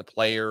it's more on the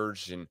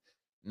players and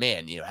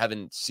man,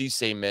 having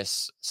Cisse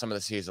miss some of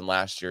the season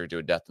last year due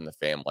to death in the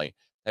family,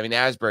 having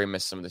Asbury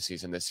miss some of the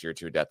season this year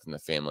due to death in the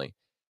family,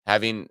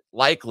 having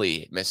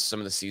Likely miss some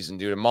of the season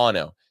due to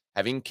mono,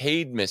 having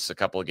Cade miss a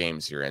couple of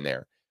games here and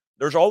there.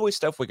 There's always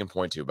stuff we can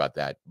point to about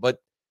that. But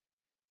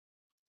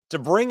to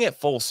bring it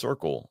full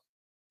circle,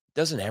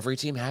 doesn't every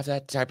team have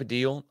that type of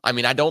deal? I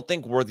mean, I don't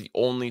think we're the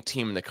only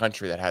team in the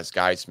country that has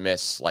guys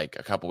miss like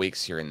a couple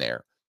weeks here and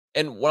there.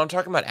 And when I'm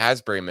talking about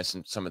Asbury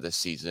missing some of this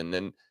season,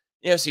 and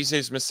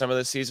Cisse's missed some of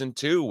the season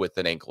too with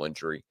an ankle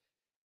injury.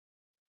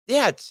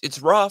 Yeah, it's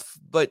rough,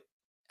 but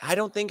I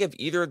don't think of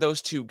either of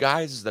those two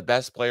guys as the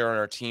best player on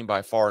our team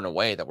by far and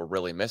away that we're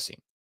really missing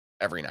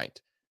every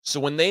night. So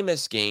when they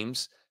miss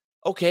games,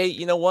 okay,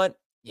 you know what?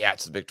 Yeah,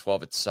 it's the Big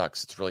 12. It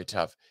sucks. It's really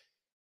tough.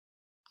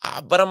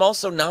 But I'm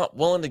also not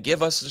willing to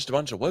give us just a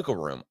bunch of wiggle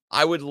room.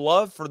 I would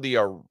love for the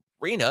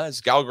arena,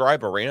 as Gallagher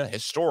Arena,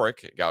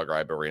 historic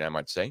Gallagher Arena, I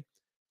might say,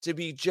 to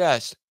be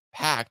just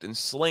packed and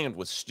slammed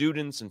with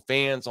students and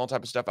fans, all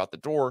type of stuff out the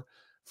door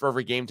for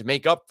every game to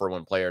make up for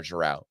when players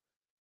are out.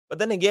 But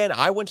then again,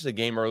 I went to the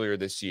game earlier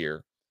this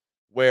year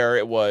where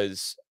it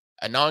was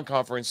a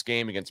non-conference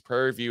game against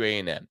Prairie View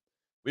A&M.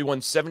 We won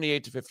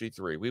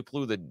 78-53. We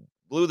blew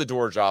the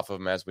doors off of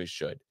them as we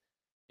should.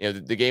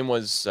 The game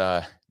was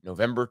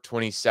November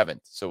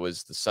 27th, so it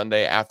was the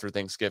Sunday after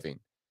Thanksgiving.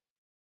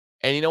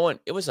 And you know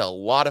what? It was a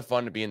lot of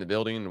fun to be in the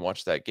building and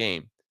watch that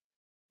game.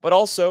 But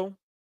also,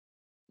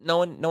 no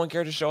one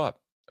cared to show up.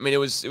 I mean, it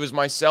was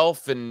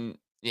myself and,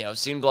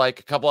 seemed like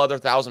a couple other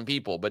thousand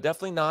people, but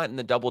definitely not in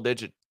the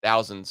double-digit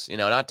thousands,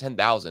 not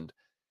 10,000.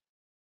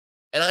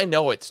 And I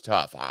know it's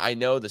tough. I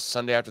know the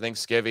Sunday after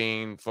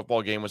Thanksgiving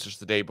football game was just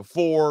the day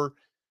before.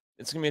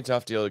 It's going to be a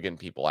tough deal getting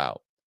people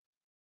out.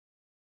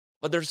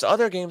 But there's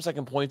other games I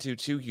can point to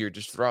too here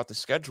just throughout the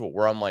schedule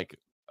where I'm like,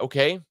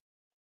 okay,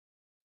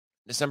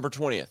 December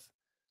 20th.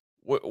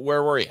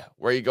 Where were you?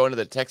 Were you going to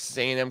the Texas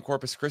A&M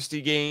Corpus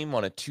Christi game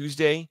on a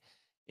Tuesday?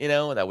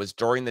 That was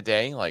during the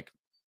day. Like,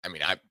 I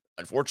mean,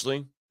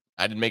 unfortunately,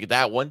 I didn't make it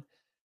that one.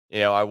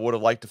 I would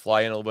have liked to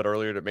fly in a little bit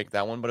earlier to make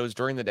that one, but it was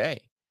during the day.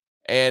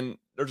 And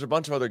there's a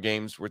bunch of other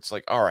games where it's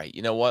like, all right,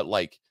 you know what?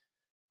 Like,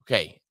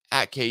 okay,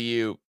 at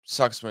KU,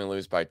 sucks when we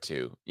lose by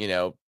 2,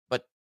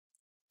 but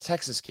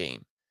Texas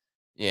game,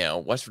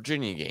 West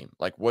Virginia game,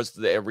 like, was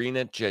the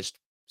arena just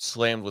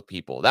slammed with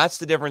people? That's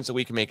the difference that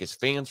we can make as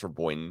fans for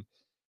Boynton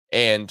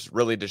and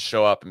really just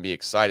show up and be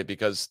excited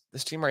because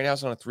this team right now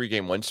is on a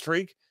 3-game win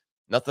streak.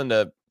 Nothing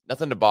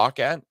to balk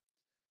at.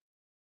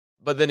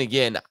 But then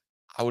again,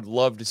 I would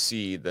love to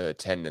see the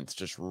attendance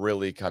just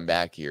really come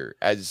back here.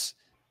 As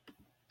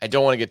I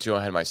don't want to get too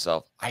ahead of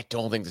myself. I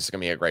don't think this is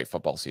going to be a great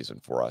football season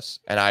for us.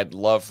 And I'd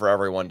love for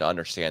everyone to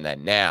understand that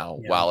now,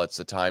 while it's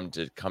the time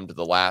to come to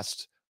the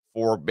last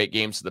 4 big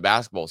games of the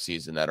basketball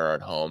season that are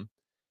at home,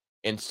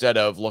 instead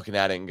of looking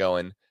at it and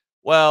going,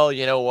 well,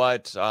 you know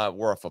what?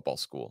 We're a football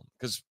school,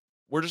 because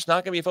we're just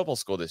not going to be a football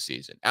school this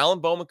season. Alan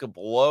Bowman could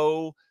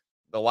blow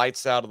the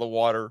lights out of the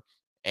water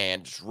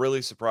and just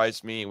really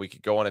surprise me. We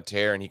could go on a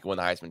tear and he could win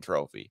the Heisman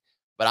Trophy.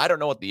 But I don't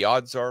know what the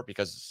odds are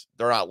because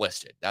they're not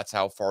listed. That's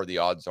how far the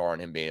odds are on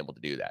him being able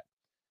to do that.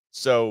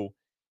 So,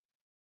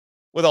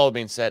 with all that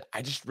being said,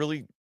 I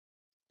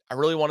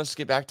really want us to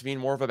get back to being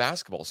more of a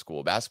basketball school,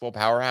 a basketball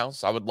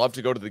powerhouse. I would love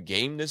to go to the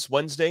game this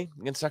Wednesday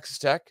against Texas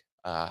Tech.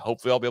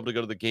 Hopefully, I'll be able to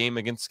go to the game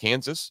against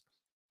Kansas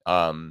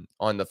on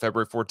the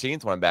February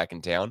 14th when I'm back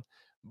in town.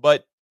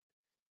 But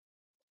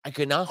I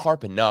could not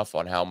harp enough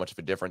on how much of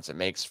a difference it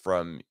makes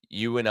from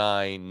you and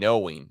I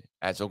knowing,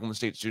 as Oklahoma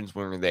State students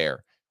when we're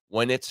there,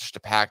 when it's just a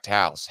packed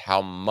house,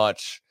 how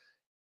much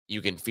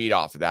you can feed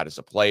off of that as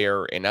a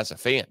player and as a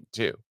fan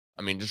too.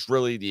 I mean, just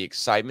really the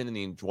excitement and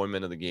the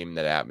enjoyment of the game and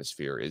that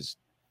atmosphere is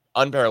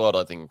unparalleled,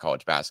 I think, in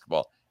college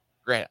basketball.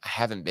 Grant, I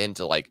haven't been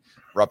to like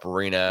Rupp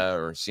Arena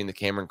or seen the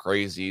Cameron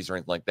Crazies or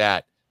anything like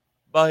that,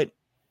 but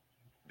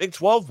Big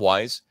 12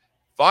 wise,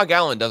 Fog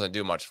Allen doesn't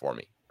do much for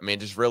me. I mean,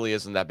 it just really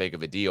isn't that big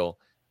of a deal.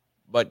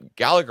 But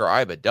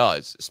Gallagher-Iba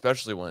does,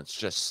 especially when it's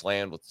just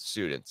slammed with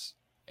students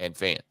and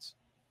fans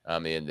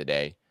at the end of the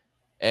day.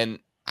 And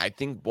I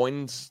think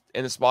Boynton's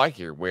in a spot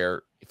here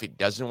where if it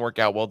doesn't work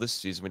out well this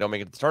season, we don't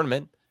make it to the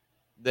tournament,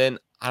 then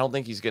I don't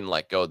think he's going to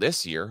let go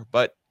this year,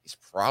 but he's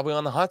probably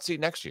on the hot seat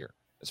next year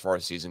as far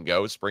as season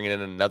goes, bringing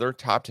in another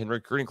top 10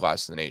 recruiting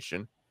class in the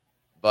nation.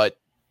 But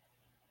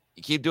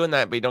you keep doing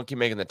that, but you don't keep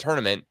making the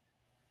tournament,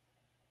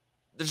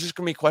 there's just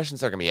going to be questions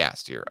that are going to be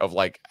asked here of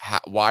like,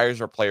 why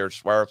are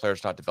players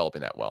not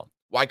developing that well?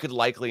 Why could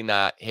Likely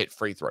not hit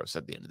free throws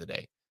at the end of the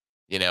day?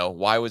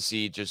 Why was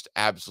he just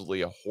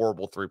absolutely a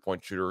horrible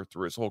 3-point shooter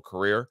through his whole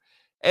career?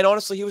 And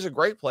honestly, he was a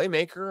great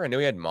playmaker. I know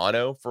he had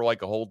mono for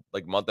like a whole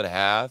month and a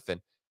half, and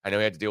I know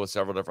he had to deal with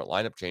several different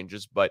lineup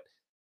changes. But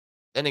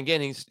then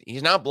again,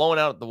 he's not blowing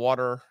out the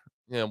water,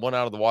 blown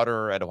out of the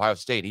water at Ohio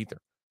State either.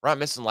 We're not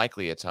missing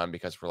Likely a ton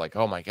because we're like,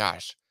 oh my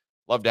gosh,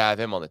 love to have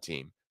him on the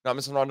team. Not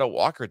missing Rondo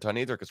Walker a ton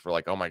either because we're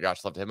like, oh my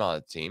gosh, loved him on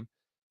the team.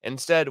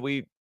 Instead,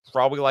 we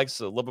probably likes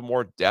a little bit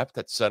more depth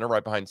at center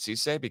right behind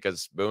Cisse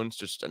because Boone's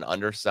just an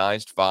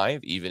undersized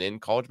 5, even in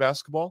college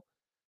basketball.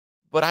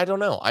 But I don't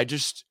know.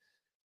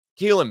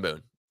 Keelan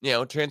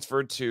Boone,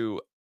 transferred to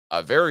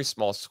a very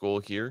small school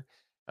here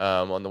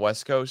on the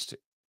West Coast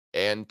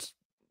and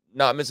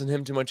not missing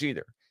him too much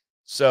either.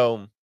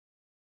 So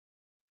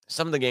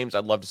some of the games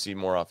I'd love to see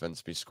more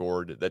offense be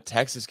scored. The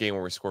Texas game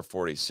where we scored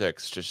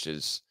 46 just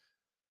is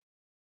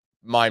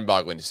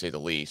mind-boggling to say the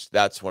least.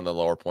 That's one of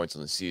the lower points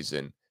on the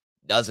season.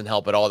 Doesn't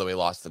help at all that we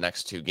lost the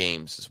next 2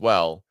 games as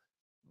well.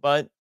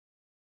 But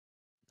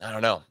I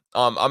don't know.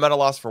 I'm at a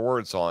loss for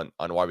words on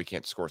why we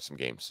can't score some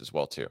games as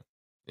well too.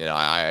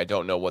 I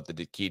don't know what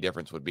the key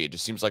difference would be. It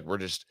just seems like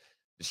the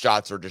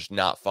shots are just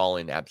not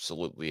falling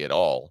absolutely at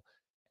all.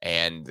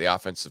 And the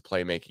offensive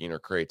playmaking or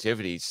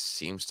creativity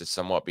seems to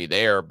somewhat be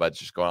there, but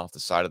just going off the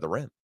side of the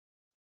rim.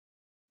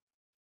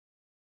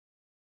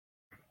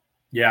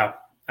 Yeah.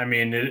 I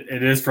mean,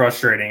 it is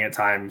frustrating at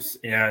times.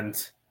 And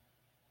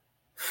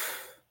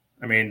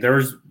I mean,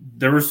 there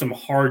were some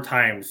hard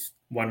times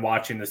when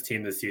watching this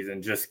team this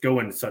season, just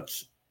going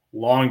such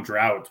long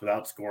droughts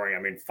without scoring.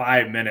 I mean,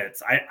 5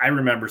 minutes. I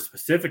remember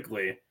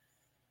specifically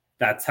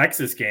that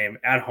Texas game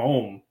at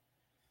home.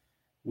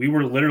 We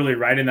were literally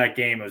right in that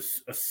game. It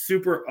was a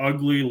super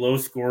ugly, low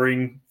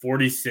scoring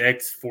 40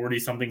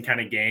 something kind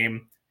of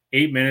game.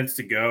 8 minutes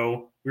to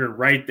go. We were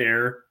right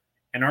there.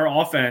 And our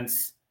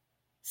offense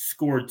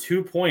scored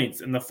 2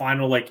 points in the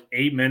final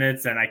 8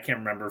 minutes. And I can't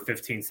remember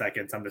 15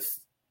 seconds. I'm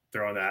just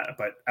throwing that,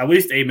 but at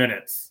least 8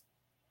 minutes.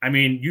 I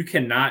mean, you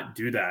cannot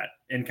do that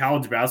in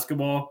college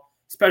basketball,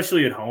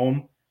 especially at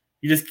home.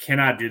 You just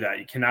cannot do that.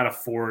 You cannot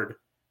afford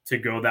to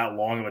go that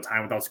long of a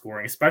time without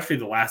scoring, especially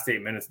the last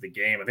 8 minutes of the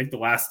game. I think the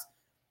last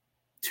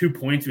 2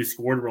 points we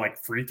scored were like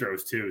free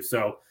throws too.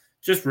 So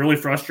just really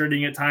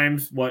frustrating at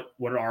times what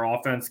our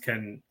offense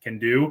can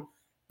do.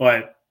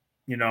 But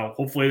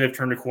hopefully they've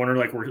turned a corner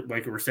like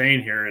we're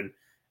saying here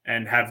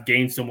and have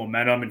gained some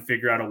momentum and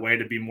figure out a way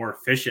to be more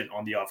efficient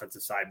on the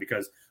offensive side,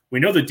 because we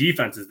know the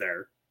defense is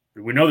there.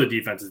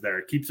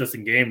 It keeps us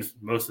in games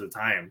most of the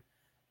time.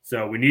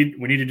 So we need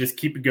to just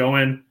keep it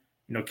going,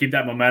 keep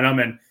that momentum,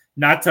 and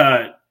not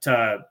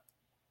to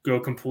go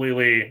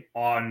completely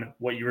on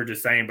what you were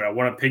just saying, but I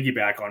want to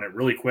piggyback on it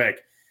really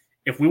quick.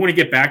 If we want to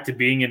get back to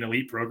being an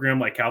elite program,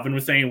 like Calvin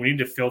was saying, we need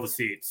to fill the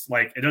seats.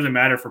 Like, it doesn't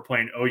matter if we're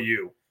playing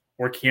OU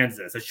or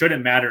Kansas. It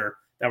shouldn't matter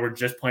that we're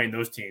just playing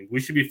those teams. We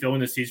should be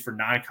filling the seats for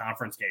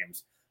non-conference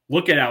games.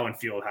 Look at Allen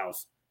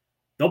Fieldhouse.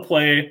 They'll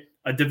play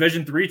a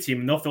Division III team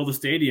and they'll fill the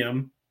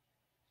stadium,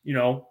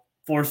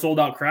 for a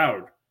sold-out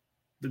crowd.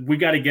 We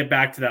got to get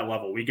back to that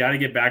level. We got to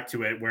get back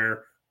to it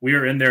where we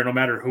are in there no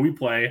matter who we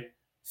play,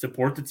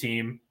 support the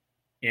team,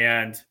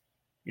 and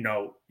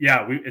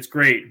it's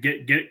great.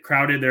 Get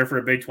crowded there for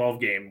a Big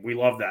 12 game. We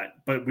love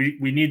that. But we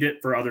need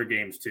it for other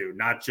games too,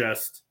 not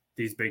just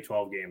these Big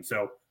 12 games.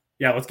 So,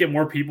 yeah, let's get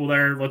more people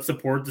there. Let's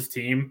support this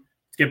team.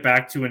 Let's get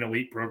back to an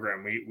elite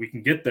program. We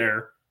can get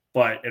there,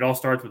 but it all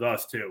starts with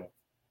us too.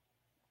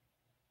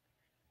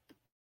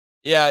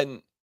 Yeah,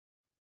 and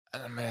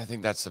I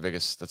think that's the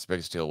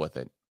biggest deal with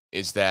it,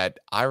 is that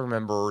I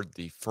remember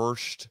the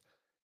first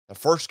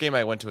game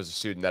I went to as a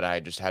student that I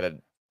just had a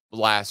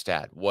blast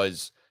at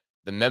was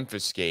the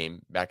Memphis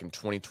game back in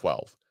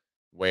 2012,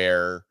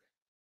 where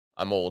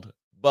I'm old,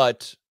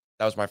 but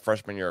that was my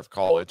freshman year of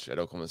college at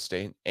Oklahoma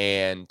State.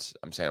 And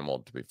I'm saying I'm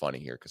old to be funny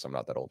here because I'm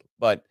not that old.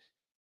 But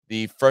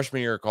the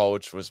freshman year of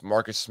college was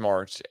Marcus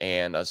Smart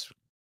and us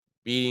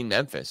beating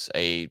Memphis,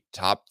 a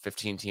top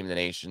 15 team in the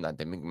nation. I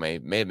think may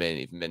have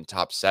even been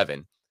top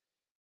 7,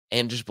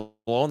 and just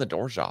blowing the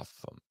doors off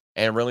of them.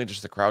 And really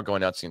just the crowd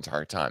going nuts the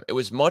entire time. It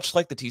was much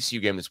like the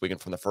TCU game this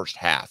weekend from the first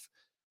half,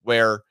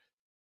 where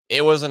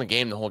it wasn't a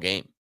game the whole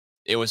game.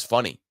 It was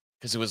funny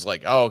because it was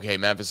like, oh, okay,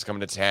 Memphis is coming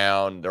to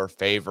town. They're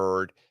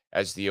favored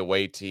as the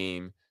away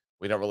team.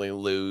 We don't really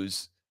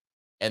lose.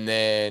 And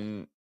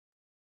then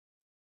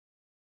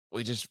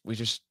we just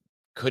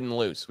couldn't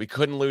lose. We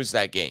couldn't lose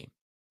that game.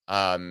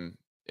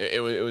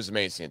 It was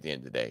amazing at the end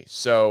of the day.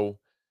 So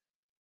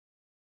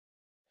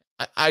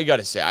I got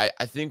to say,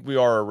 I think we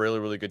are a really,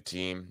 really good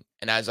team.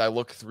 And as I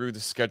look through the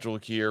schedule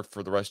here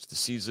for the rest of the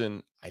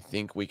season, I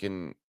think we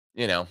can,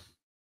 I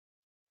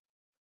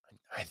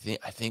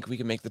think we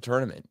can make the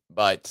tournament.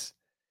 But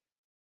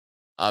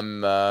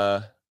I'm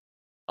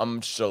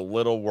just a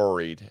little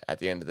worried at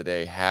the end of the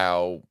day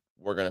how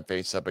we're going to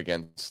face up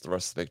against the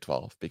rest of the Big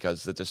 12,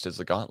 because it just is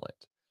a gauntlet.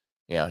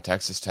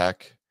 Texas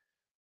Tech,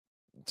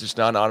 just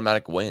not an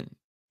automatic win,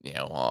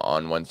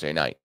 on Wednesday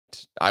night.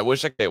 I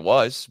wish it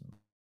was,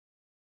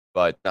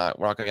 but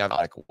we're not going to have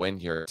a win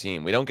here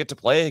team. We don't get to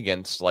play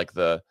against like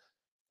the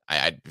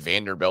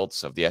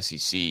Vanderbilts of the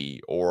SEC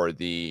or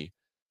the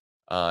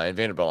and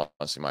Vanderbilt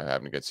honestly might be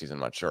having a good season.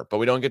 I'm not sure, but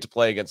we don't get to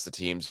play against the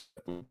teams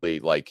we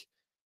like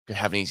could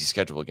have an easy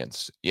schedule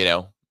against.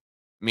 I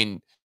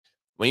mean,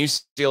 when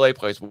UCLA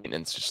plays,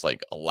 it's just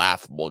like a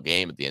laughable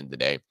game at the end of the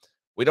day.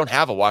 We don't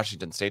have a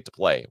Washington State to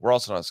play. We're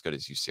also not as good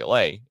as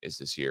UCLA is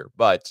this year,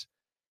 but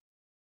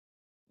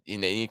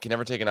you can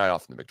never take a night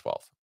off in the Big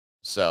 12.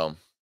 So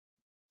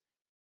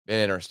been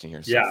interesting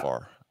here so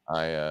far.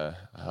 I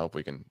hope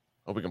we can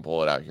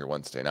pull it out here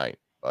Wednesday night.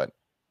 But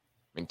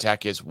I mean,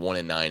 Tech is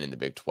 1-9 in the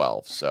Big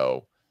 12,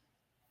 so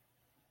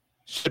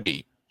should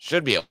be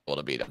able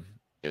to beat them.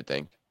 You'd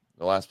think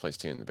the last place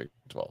team in the Big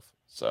 12.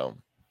 So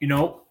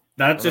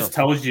that just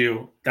tells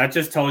you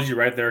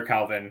right there,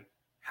 Calvin,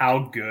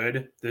 how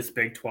good this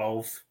Big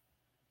 12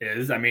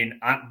 is. I mean,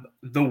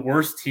 the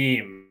worst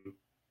team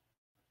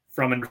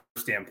from a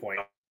standpoint,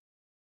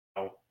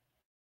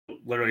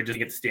 literally just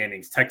get the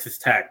standings. Texas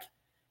Tech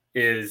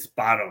is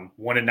bottom,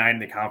 1-9 in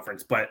the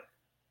conference, but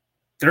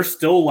they're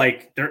still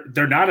like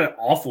they're not an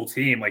awful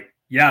team. Like,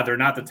 yeah, they're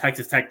not the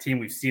Texas Tech team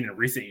we've seen in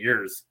recent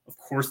years. Of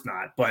course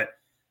not. But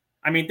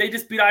I mean, they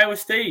just beat Iowa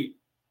State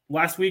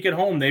last week at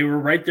home. They were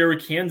right there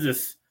with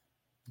Kansas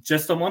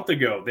just a month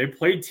ago. They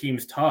played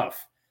teams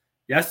tough.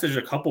 Yes, there's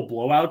a couple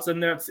blowouts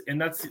in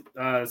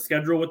that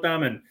schedule with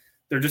them, and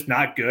they're just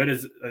not good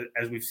as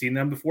we've seen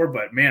them before.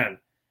 But man,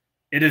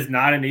 it is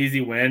not an easy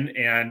win,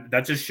 and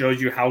that just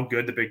shows you how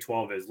good the Big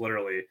 12 is.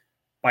 Literally,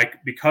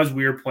 because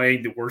we are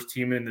playing the worst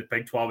team in the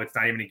Big 12, it's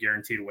not even a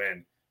guaranteed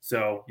win.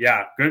 So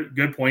yeah,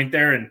 good point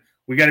there, and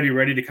we got to be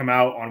ready to come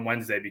out on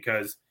Wednesday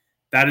because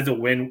that is a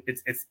win.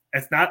 It's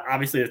not,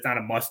 obviously it's not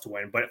a must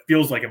win, but it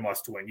feels like a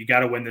must win. You got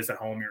to win this at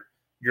home.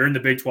 You're in the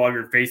Big 12.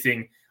 You're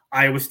facing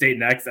Iowa State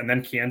next, and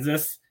then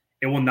Kansas.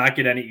 It will not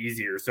get any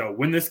easier. So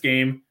win this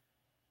game,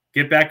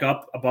 get back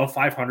up above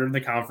 500 in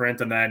the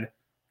conference, and then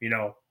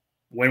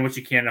win what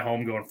you can at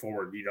home going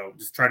forward.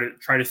 Just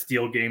try to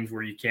steal games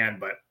where you can,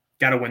 but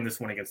got to win this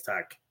one against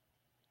Tech.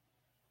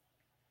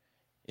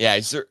 Yeah,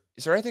 is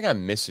there anything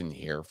I'm missing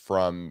here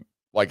from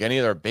like any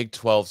other Big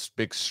 12's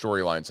big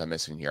storylines I'm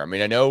missing here? I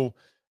mean, I know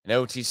I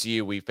know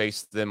TCU, we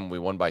faced them, we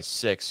won by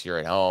 6 here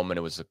at home, and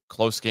it was a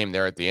close game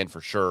there at the end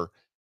for sure.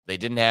 They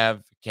didn't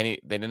have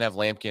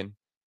Lampkin.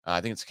 I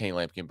think it's Kenny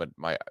Lampkin, but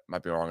might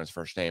be wrong on his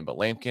first name, but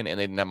Lampkin, and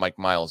they didn't have Mike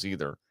Miles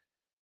either.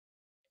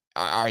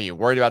 Are you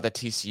worried about the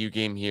TCU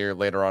game here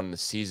later on in the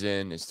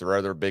season? Is there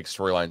other big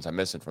storylines I'm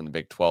missing from the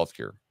Big 12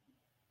 here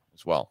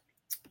as well?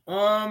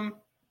 I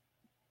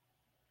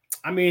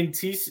mean,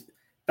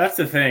 that's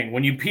the thing.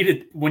 When you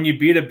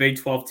beat a Big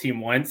 12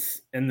 team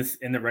once in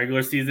the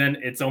regular season,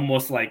 it's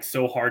almost like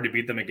so hard to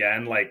beat them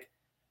again. Like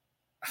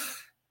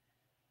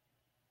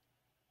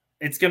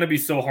it's going to be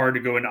so hard to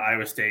go into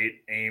Iowa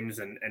State, Ames,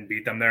 and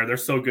beat them there. They're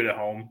so good at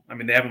home. I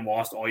mean, they haven't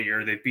lost all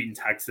year. They've beaten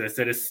Texas.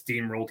 They just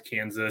steamrolled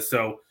Kansas.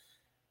 So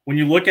when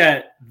you look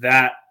at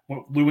that,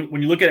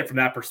 when you look at it from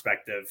that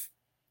perspective,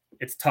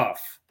 it's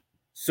tough.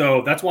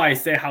 So that's why I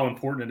say how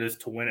important it is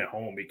to win at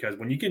home, because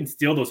when you can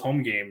steal those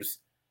home games,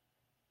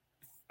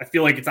 I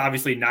feel like it's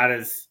obviously not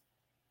as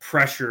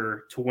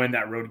pressure to win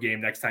that road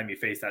game next time you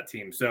face that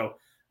team. So,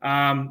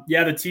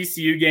 yeah, the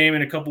TCU game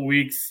in a couple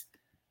weeks,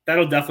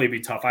 that'll definitely be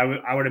tough.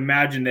 I would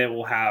imagine they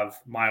will have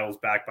Miles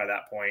back by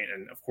that point,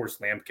 and of course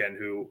Lampkin,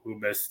 who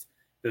missed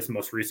this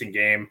most recent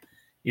game.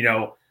 You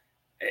know,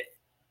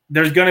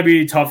 there's going to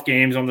be tough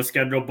games on the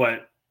schedule,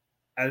 but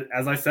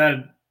as I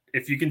said,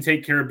 if you can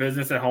take care of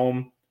business at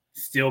home,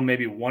 still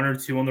maybe 1 or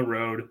 2 on the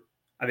road,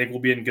 I think we'll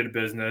be in good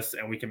business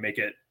and we can make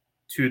it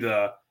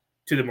to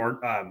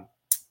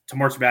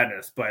March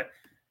Madness. But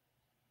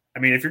I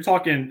mean, if you're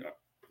talking,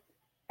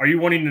 are you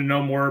wanting to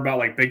know more about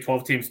like Big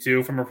 12 teams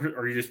too, or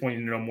are you just wanting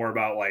to know more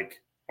about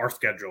like our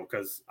schedule?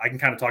 Because I can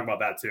kind of talk about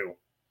that too.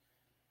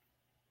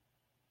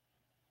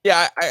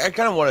 Yeah, I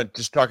kind of want to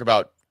just talk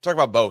about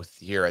both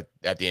here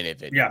at the end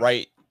of it. Yeah.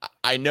 Right.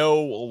 I know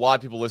a lot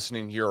of people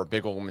listening here are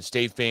big Oklahoma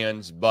State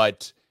fans,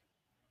 but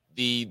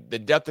the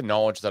depth of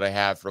knowledge that I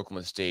have for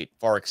Oklahoma State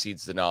far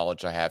exceeds the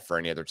knowledge I have for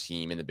any other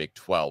team in the Big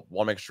 12.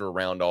 Want to make sure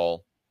around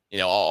all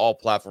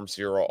platforms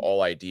here,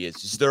 all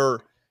ideas.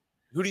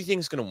 Who do you think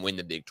is going to win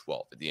the Big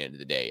 12 at the end of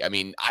the day? I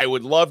mean, I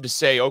would love to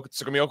say,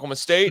 it's going to be Oklahoma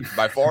State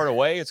by far and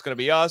away. It's going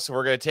to be us.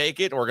 We're going to take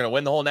it. And we're going to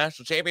win the whole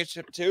national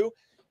championship too.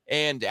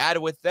 And add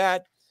with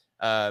that,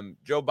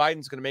 Joe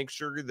Biden's going to make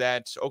sure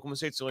that Oklahoma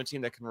State's the only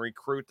team that can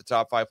recruit the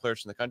top 5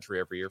 players in the country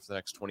every year for the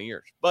next 20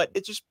 years. But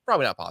it's just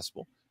probably not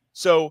possible.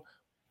 So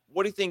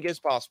what do you think is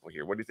possible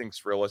here? What do you think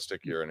is realistic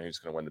here, and who's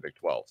going to win the Big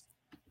 12?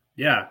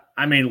 Yeah,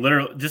 I mean,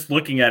 literally, just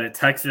looking at it,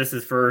 Texas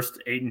is first,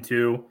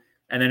 8-2.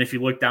 And then if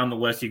you look down the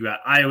list, you got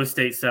Iowa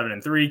State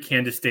 7-3,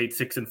 Kansas State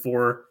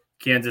 6-4,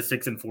 Kansas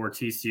 6-4,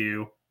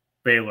 TCU,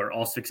 Baylor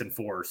all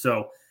 6-4.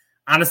 So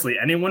honestly,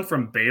 anyone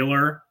from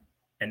Baylor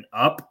and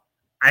up,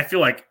 I feel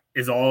like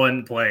is all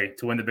in play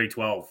to win the Big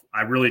 12.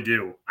 I really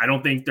do. I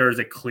don't think there's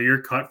a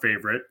clear-cut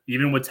favorite,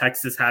 even with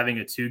Texas having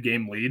a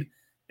 2-game lead.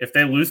 If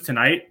they lose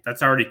tonight,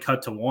 that's already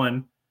cut to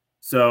 1.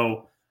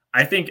 So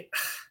I think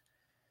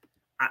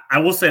I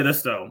will say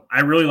this, though.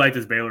 I really like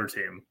this Baylor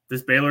team.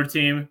 This Baylor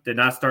team did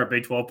not start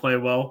Big 12 play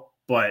well,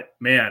 but,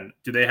 man,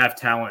 do they have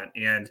talent.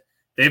 And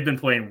they've been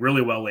playing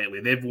really well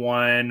lately. They've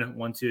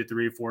won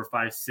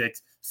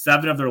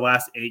 7 of their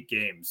last 8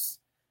 games.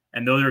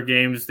 And those are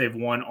games they've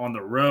won on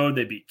the road.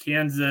 They beat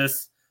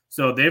Kansas.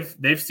 So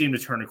they've seemed to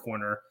turn a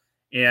corner.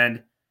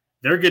 And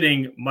they're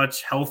getting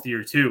much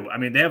healthier, too. I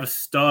mean, they have a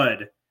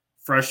stud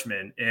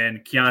freshman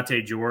in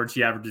Keontae George.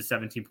 He averages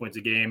 17 points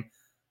a game.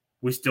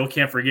 We still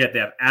can't forget they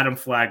have Adam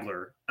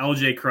Flagler,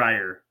 LJ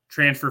Cryer,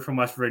 transfer from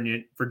West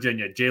Virginia,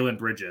 Jalen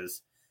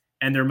Bridges,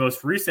 and their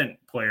most recent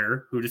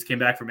player who just came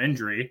back from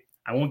injury.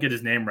 I won't get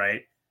his name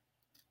right.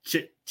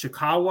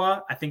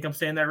 Chikawa, I think I'm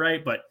saying that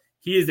right, but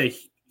he is a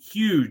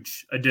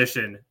huge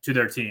addition to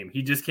their team.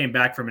 He just came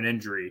back from an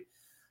injury.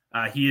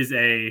 He is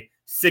a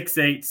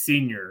 6'8"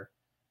 senior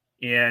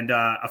and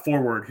a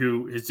forward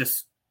who is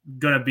just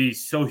going to be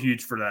so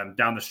huge for them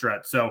down the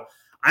stretch. So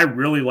I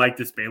really like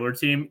this Baylor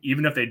team.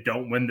 Even if they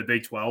don't win the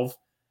Big 12,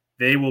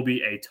 they will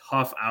be a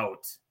tough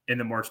out in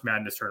the March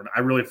Madness tournament. I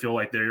really feel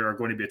like they are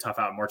going to be a tough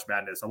out in March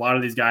Madness. A lot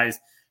of these guys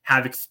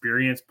have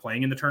experience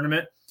playing in the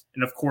tournament.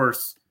 And of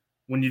course,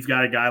 when you've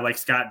got a guy like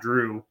Scott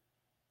Drew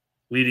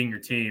leading your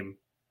team,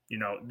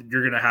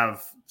 you're going to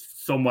have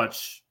so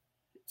much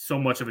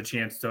of a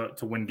chance to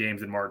win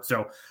games in March.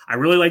 So I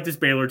really like this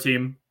Baylor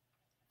team.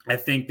 I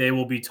think they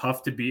will be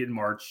tough to beat in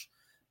March.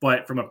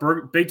 But from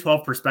a Big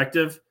 12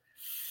 perspective,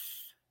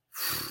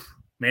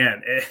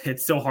 man,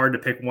 it's so hard to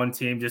pick one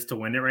team just to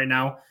win it right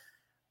now.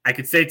 I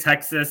could say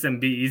Texas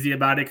and be easy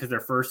about it because they're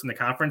first in the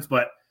conference,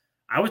 but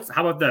how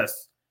about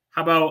this?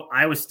 How about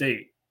Iowa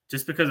State?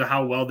 Just because of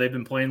how well they've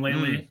been playing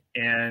lately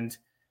and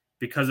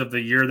because of the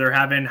year they're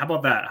having. How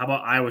about that? How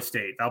about Iowa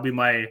State? That'll be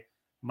my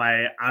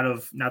out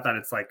of, not that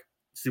it's like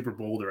super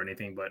bold or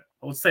anything, but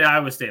let's say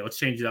Iowa State. Let's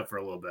change it up for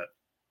a little bit.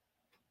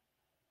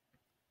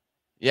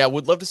 Yeah,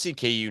 would love to see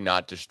KU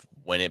not just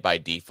win it by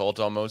default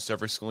almost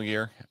every single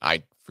year.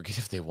 I forget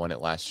if they won it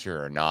last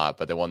year or not,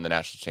 but they won the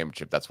national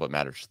championship. That's what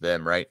matters to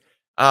them, right?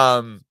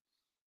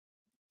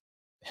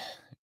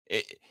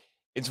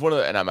 It's one of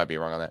the, and I might be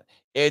wrong on that.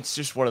 It's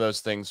just one of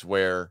those things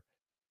where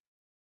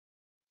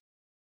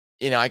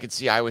I could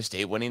see Iowa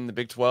State winning the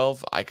Big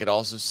 12. I could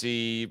also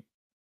see,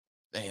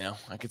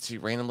 I could see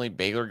randomly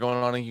Baylor going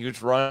on a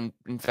huge run.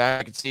 In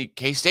fact, I could see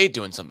K-State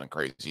doing something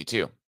crazy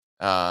too.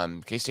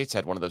 K-State's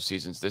had one of those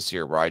seasons this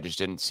year where I just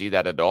didn't see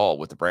that at all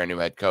with the brand new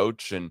head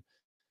coach. And,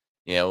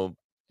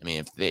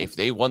 if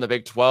they won the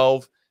Big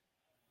 12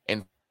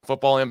 in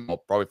football,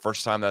 probably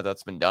first time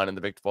that's been done in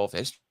the Big 12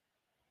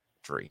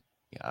 history.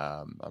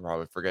 I'm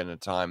probably forgetting a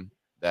time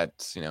that,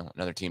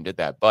 another team did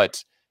that. But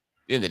at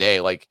the end of the day,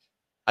 like,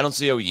 I don't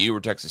see OU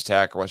or Texas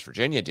Tech or West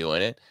Virginia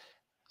doing it.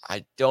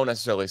 I don't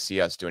necessarily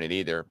see us doing it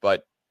either,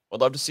 but I'd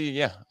love to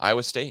see,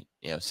 Iowa State,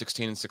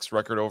 16-6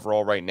 record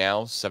overall right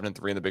now,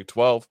 7-3 in the Big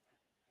 12.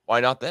 Why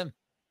not them?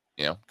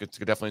 Could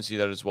definitely see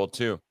that as well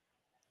too.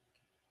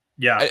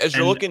 Yeah. As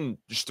you're looking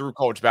just through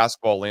college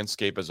basketball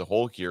landscape as a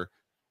whole here,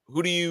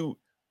 who do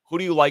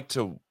you like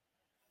to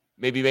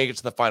maybe make it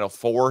to the Final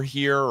Four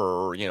here,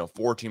 or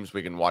 4 teams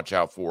we can watch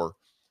out for?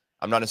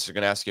 I'm not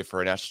necessarily going to ask you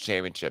for a national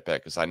championship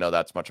pick because I know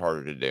that's much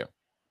harder to do.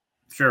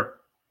 Sure.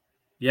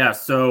 Yeah.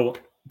 So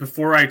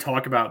before I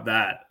talk about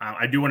that,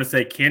 I do want to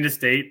say Kansas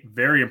State,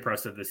 very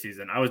impressive this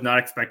season. I was not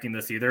expecting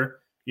this either.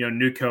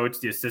 New coach,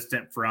 the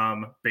assistant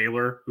from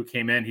Baylor who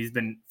came in, he's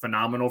been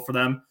phenomenal for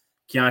them.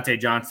 Keontae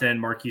Johnson,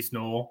 Marquise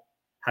Knoll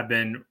have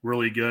been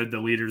really good, the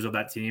leaders of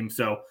that team.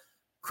 So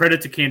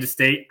credit to Kansas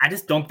State. I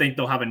just don't think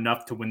they'll have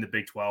enough to win the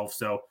Big 12.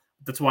 So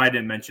that's why I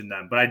didn't mention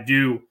them. But I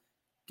do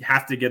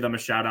have to give them a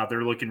shout out.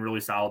 They're looking really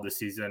solid this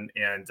season,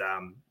 and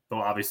they'll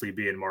obviously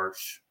be in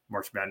March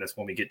Madness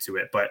when we get to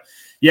it. But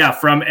yeah,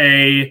 from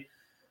a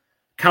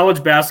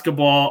college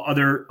basketball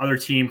other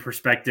team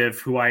perspective,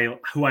 who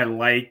I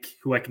like,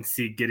 who I can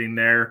see getting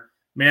there,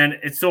 man,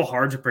 it's so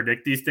hard to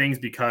predict these things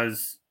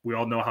because we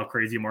all know how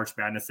crazy March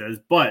Madness is.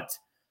 But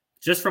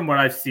just from what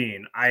I've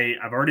seen,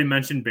 I've already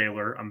mentioned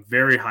Baylor. I'm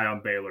very high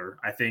on Baylor.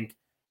 I think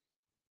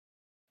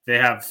they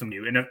have some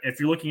new. And if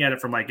you're looking at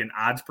it from like an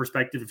odds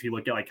perspective, if you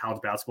look at like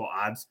college basketball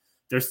odds,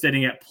 they're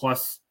sitting at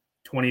plus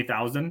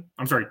 20,000.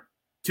 I'm sorry,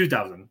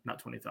 2,000, not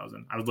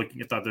 20,000.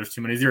 I thought there's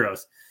too many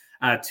zeros.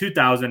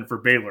 2,000 for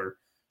Baylor.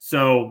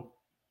 So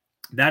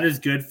that is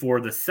good for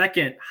the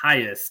second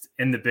highest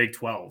in the Big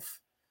 12.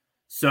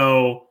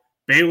 So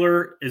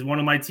Baylor is one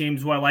of my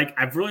teams who I like.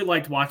 I've really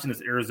liked watching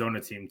this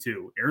Arizona team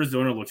too.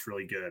 Arizona looks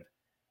really good.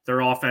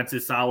 Their offense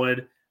is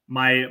solid.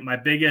 My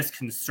biggest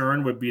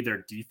concern would be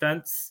their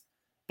defense,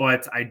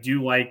 but I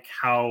do like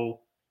how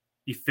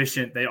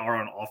efficient they are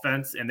on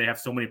offense, and they have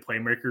so many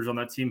playmakers on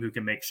that team who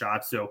can make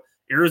shots. So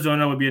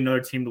Arizona would be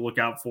another team to look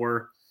out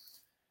for.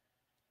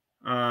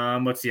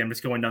 Let's see. I'm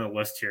just going down the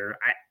list here.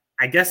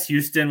 I guess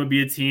Houston would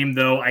be a team,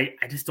 though. I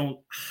just don't.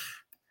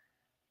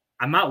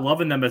 I'm not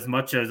loving them as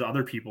much as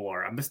other people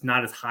are. I'm just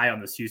not as high on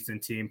this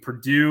Houston team.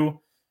 Purdue,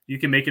 you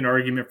can make an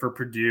argument for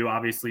Purdue.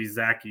 Obviously,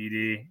 Zach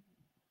Edey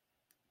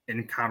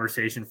in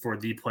conversation for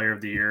the player of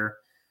the year.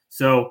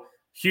 So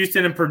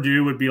Houston and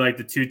Purdue would be like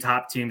the 2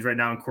 top teams right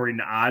now according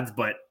to odds.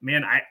 But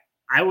man,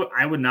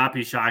 I would not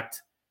be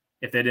shocked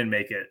if they didn't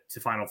make it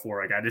to Final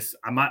Four. Like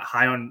I'm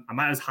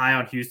not as high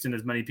on Houston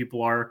as many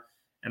people are.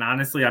 And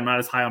honestly, I'm not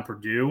as high on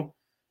Purdue.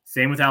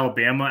 Same with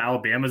Alabama.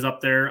 Alabama's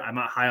up there. I'm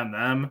not high on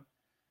them.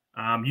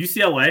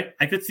 UCLA,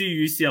 I could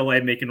see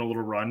UCLA making a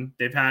little run.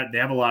 They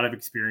have a lot of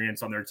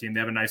experience on their team.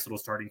 They have a nice little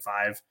starting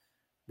 5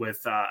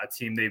 with a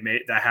team they've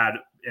made that had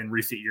in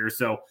recent years.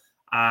 So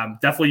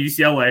definitely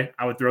UCLA.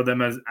 I would throw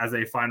them as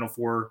a Final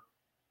Four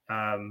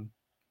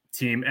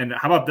team. And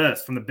how about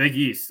this from the Big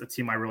East? A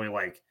team I really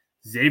like,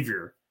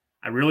 Xavier.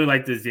 I really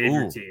like the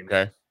Xavier team.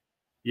 Okay.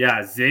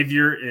 Yeah,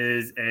 Xavier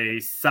is a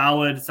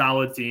solid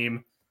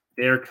team.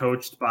 They are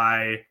coached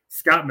by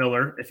Scott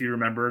Miller, if you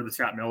remember, the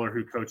Scott Miller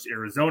who coached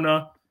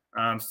Arizona,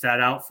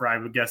 sat out for, I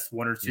would guess,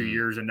 1 or 2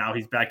 years, and now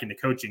he's back into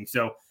coaching.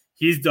 So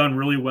he's done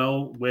really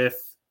well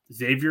with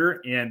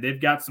Xavier, and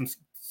they've got some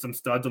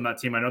studs on that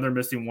team. I know they're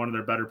missing one of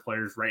their better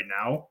players right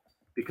now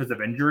because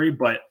of injury,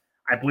 but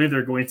I believe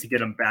they're going to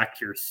get him back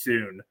here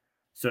soon.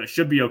 So it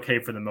should be okay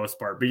for the most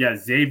part. But yeah,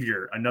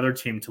 Xavier, another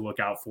team to look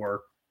out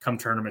for come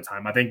tournament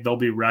time. I think they'll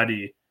be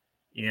ready.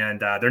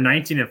 And they're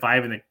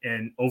 19-5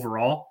 in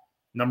overall,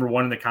 number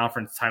 1 in the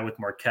conference, tied with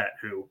Marquette,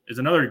 who is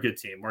another good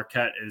team.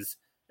 Marquette is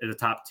a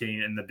top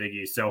team in the Big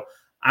East. So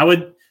I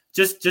would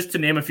just to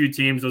name a few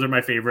teams, those are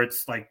my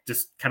favorites. Like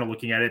just kind of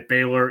looking at it: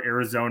 Baylor,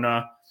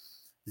 Arizona,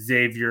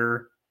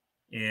 Xavier,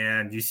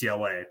 and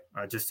UCLA,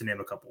 just to name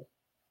a couple.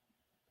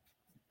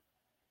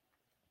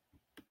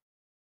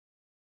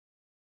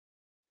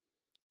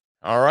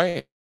 All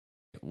right.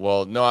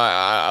 Well, no,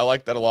 I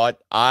like that a lot.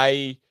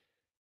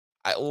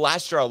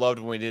 Last year I loved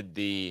when we did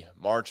the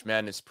March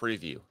Madness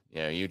preview.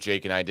 You,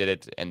 Jake, and I did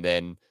it, and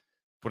then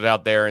put it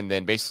out there, and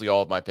then basically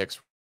all of my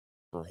picks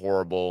were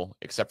horrible,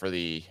 except for I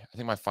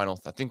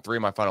think 3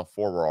 of my final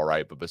 4 were all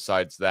right. But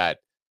besides that's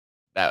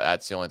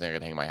the only thing I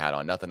could hang my hat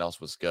on. Nothing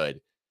else was good.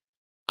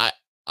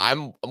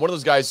 I'm one of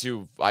those guys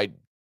who I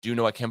do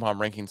know what KenPom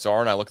rankings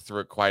are, and I look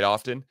through it quite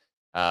often,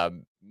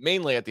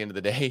 mainly at the end of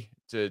the day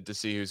to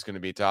see who's going to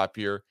be top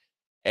here.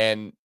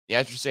 And yeah,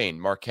 as you're saying,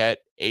 Marquette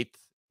 8th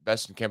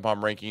best in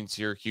KenPom rankings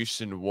here,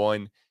 Houston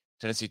 1,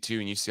 Tennessee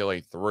 2, and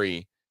UCLA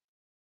 3.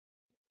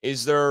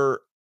 Is there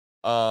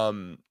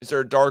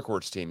a dark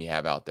horse team you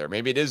have out there?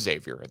 Maybe it is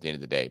Xavier at the end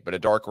of the day, but a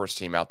dark horse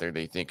team out there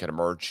that you think could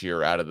emerge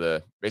here out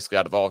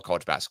of all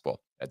college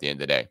basketball at the end of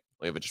the day.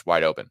 Leave it just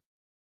wide open.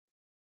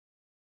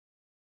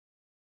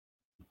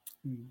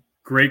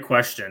 Great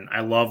question.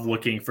 I love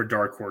looking for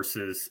dark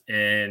horses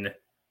in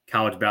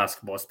college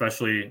basketball,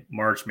 especially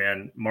March,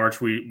 man. March,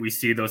 we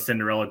see those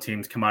Cinderella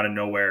teams come out of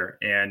nowhere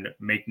and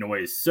make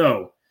noise.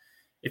 So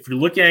if you're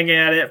looking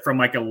at it from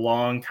like a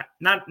long,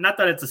 not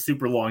that it's a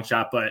super long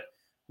shot, but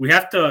we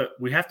have to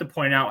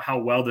point out how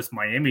well this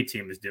Miami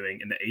team is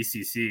doing in the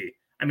ACC.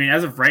 I mean,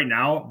 as of right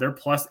now, they're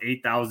plus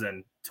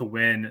 8,000 to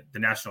win the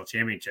national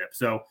championship.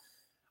 So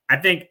I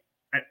think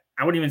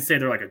I wouldn't even say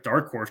they're like a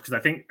dark horse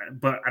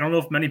but I don't know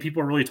if many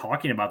people are really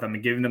talking about them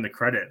and giving them the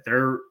credit.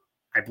 They're,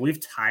 I believe,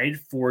 tied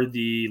for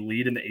the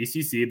lead in the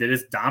ACC. They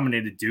just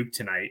dominated Duke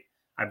tonight.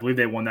 I believe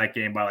they won that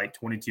game by like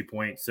 22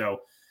 points. So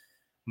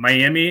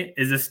Miami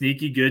is a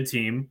sneaky good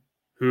team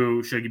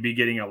who should be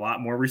getting a lot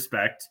more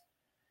respect.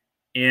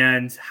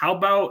 And how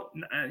about,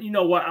 you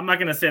know what? I'm not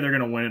going to say they're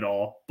going to win it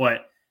all,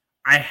 but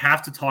I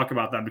have to talk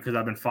about them because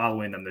I've been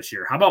following them this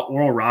year. How about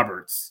Oral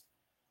Roberts?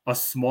 A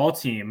small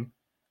team.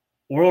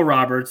 Oral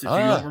Roberts, if you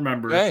don't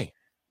remember,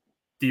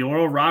 the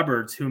Oral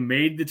Roberts who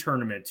made the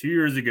tournament 2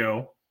 years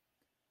ago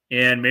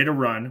and made a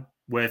run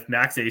with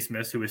Max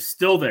Asmus, who is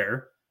still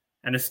there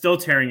and is still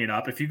tearing it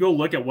up. If you go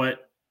look at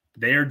what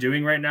they are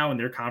doing right now in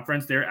their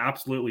conference, they're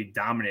absolutely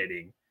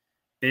dominating.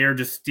 They are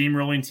just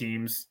steamrolling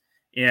teams.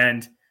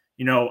 And,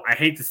 you know, I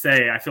hate to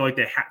say, I feel like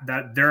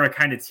that they're a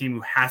kind of team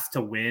who has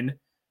to win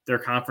their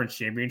conference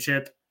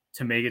championship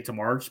to make it to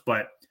March,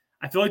 but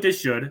I feel like they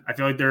should. I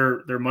feel like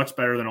they're much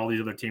better than all these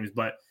other teams,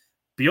 but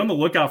be on the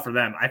lookout for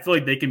them. I feel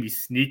like they can be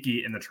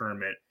sneaky in the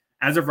tournament.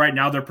 As of right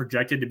now, they're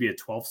projected to be a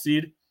 12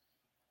 seed.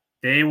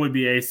 They would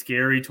be a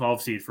scary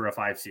 12 seed for a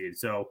 5 seed.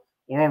 So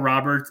Oral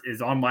Roberts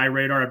is on my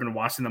radar. I've been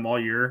watching them all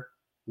year.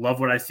 Love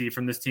what I see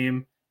from this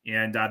team.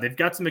 And they've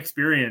got some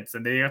experience,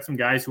 and they got some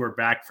guys who are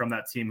back from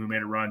that team who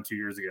made a run 2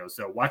 years ago.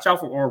 So watch out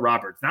for Oral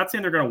Roberts. Not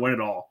saying they're going to win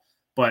it all,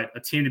 but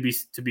a team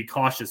to be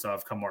cautious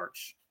of come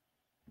March.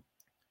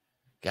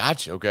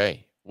 Gotcha.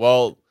 Okay.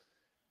 Well,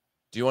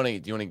 do you want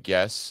to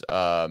guess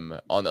on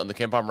the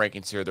KenPom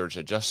rankings here? There's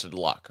adjusted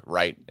luck,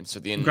 right? And so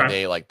at the end of the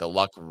day, like the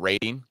luck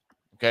rating.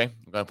 Okay,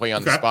 I'm gonna put you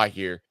on the spot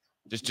here.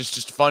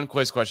 Just a fun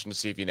quiz question to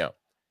see if you know.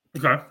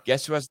 Okay.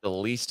 Guess who has the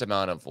least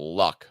amount of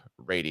luck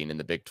rating in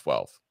the Big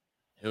 12?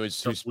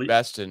 Who's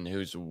best and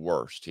who's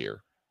worst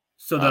here?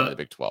 So the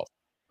Big 12.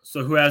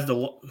 So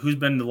who's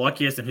been the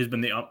luckiest and who's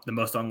been the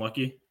most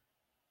unlucky?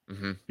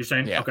 Mm-hmm. You're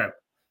saying? Yeah. Okay.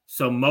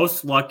 So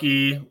most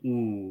lucky.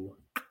 Ooh.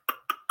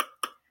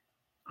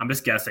 I'm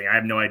just guessing. I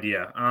have no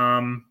idea.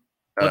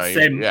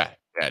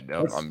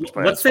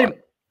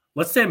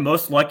 Let's say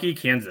most lucky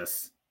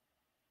Kansas.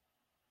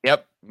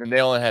 Yep, and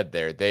they only had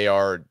there. They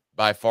are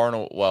by far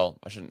and well,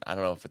 I don't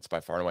know if it's by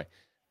far and away.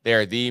 They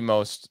are the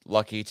most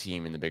lucky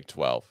team in the Big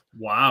 12.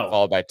 Wow.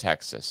 Followed by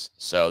Texas.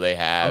 So they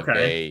have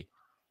an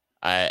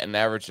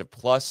average of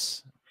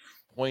plus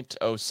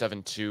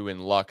 0.072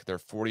 in luck. They're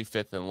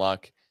 45th in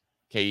luck.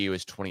 KU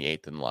is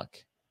 28th in luck.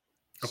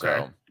 Okay.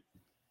 So,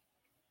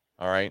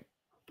 all right.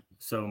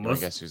 So I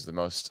guess who's the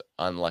most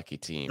unlucky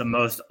team? The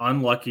most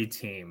unlucky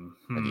team.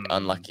 The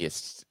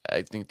unluckiest.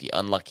 I think the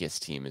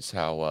unluckiest team is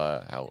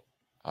how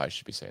I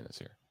should be saying this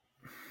here.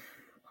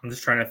 I'm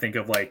just trying to think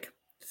of like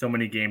so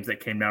many games that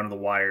came down to the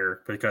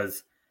wire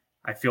because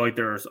I feel like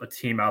there's a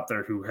team out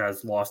there who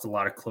has lost a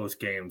lot of close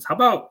games. How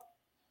about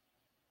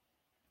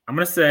I'm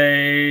going to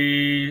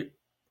say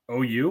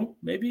OU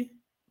maybe?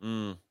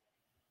 No,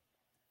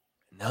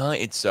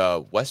 it's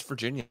West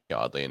Virginia,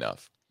 oddly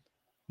enough.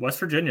 West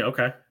Virginia,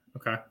 okay.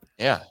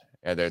 Yeah,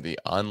 they're the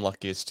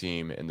unluckiest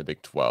team in the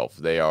Big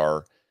 12. They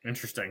are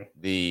interesting.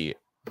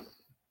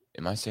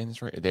 Am I saying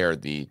this right? They are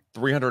the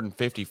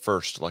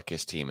 351st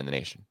luckiest team in the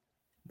nation.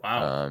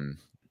 Wow.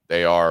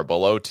 They are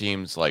below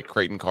teams like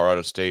Creighton,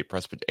 Colorado State,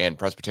 and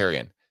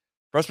Presbyterian.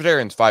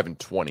 Presbyterian's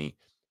 5-20.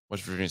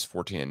 West Virginia's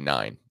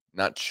 14-9.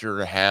 Not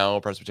sure how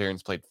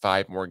Presbyterian's played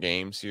 5 more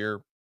games here.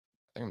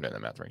 I think I'm doing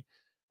that math right.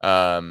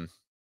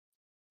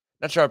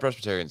 Not sure how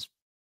Presbyterian's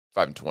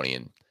 5-20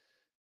 and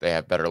they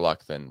have better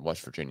luck than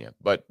West Virginia,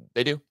 but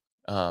they do.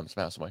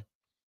 Somehow, some way.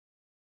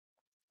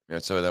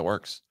 That's the way that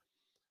works.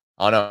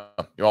 I don't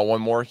know. You want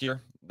one more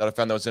here that I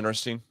found that was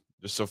interesting?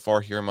 Just so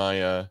far here,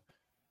 my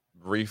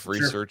brief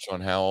research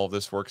on how all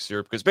this works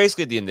here. Because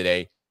basically, at the end of the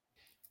day,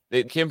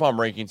 the KenPom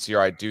rankings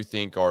here, I do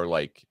think are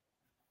like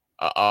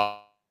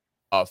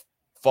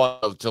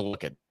fun to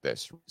look at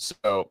this.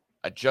 So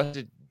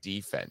adjusted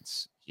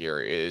defense here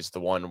is the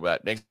one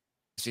that makes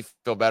you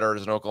feel better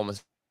as an Oklahoma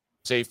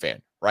State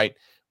fan, right?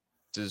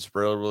 This is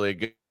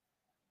really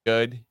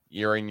good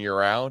year in,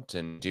 year out.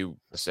 And do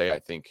say, I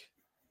think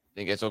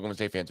as Oklahoma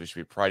State fans, we should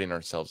be priding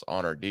ourselves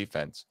on our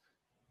defense.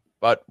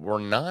 But we're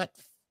not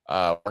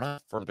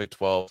for the Big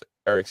 12.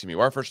 Or excuse me,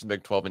 we're first in the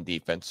Big 12 in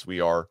defense.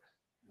 We are,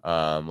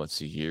 let's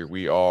see here.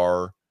 We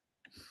are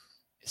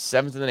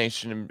 7th in the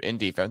nation in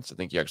defense. I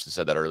think you actually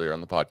said that earlier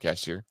on the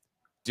podcast here.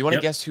 Do you want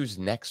to guess who's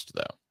next,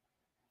 though?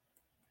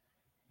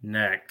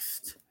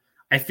 Next,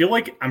 I feel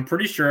like I'm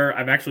pretty sure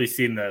I've actually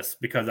seen this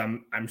because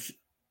I'm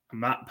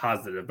not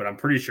positive, but I'm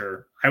pretty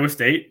sure Iowa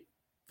State.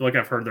 I feel like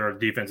I've heard their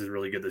defense is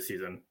really good this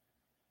season.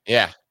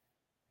 Yeah.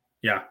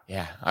 Yeah.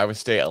 Yeah. Iowa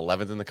State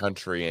 11th in the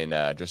country in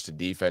just a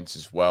defense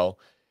as well.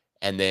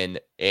 And then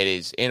it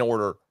is in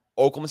order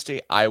Oklahoma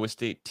State, Iowa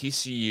State,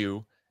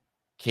 TCU,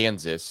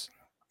 Kansas,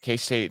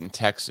 K-State, and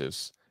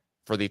Texas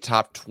for the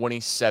top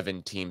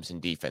 27 teams in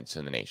defense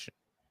in the nation.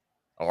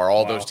 Or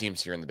all those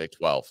teams here in the Big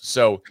 12.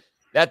 So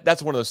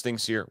that's one of those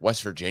things here.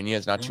 West Virginia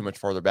is not too much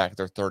farther back.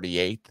 They're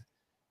 38th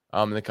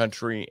in the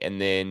country. And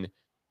then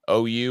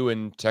OU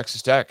and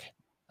Texas Tech,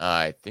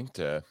 I think,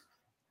 to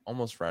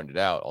almost round it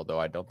out, although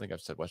I don't think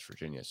I've said West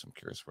Virginia, so I'm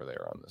curious where they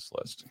are on this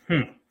list.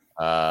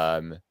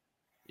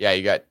 Yeah,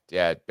 you got,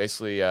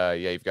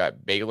 you've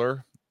got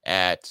Baylor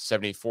at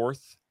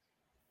 74th.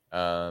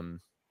 Yeah,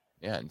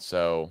 and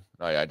so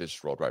I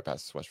just rolled right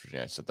past West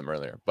Virginia. I said them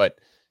earlier. But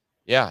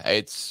yeah,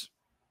 it's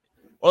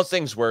one of those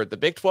things where the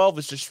Big 12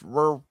 is just,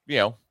 the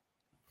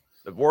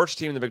worst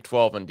team in the Big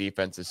 12 on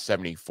defense is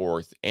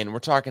 74th, and we're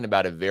talking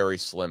about a very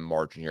slim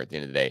margin here at the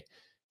end of the day.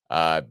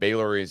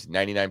 Baylor is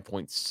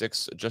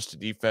 99.6 adjusted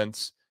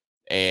defense,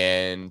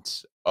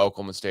 and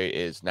Oklahoma State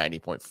is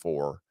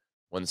 90.4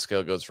 when the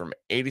scale goes from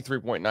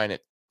 83.9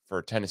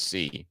 for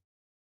Tennessee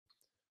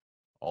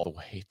all the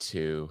way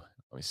to,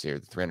 let me see here,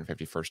 the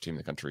 351st team in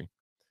the country,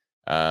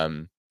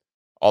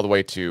 all the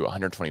way to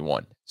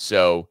 121.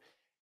 So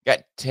got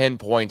 10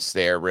 points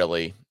there,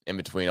 really, in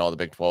between all the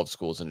Big 12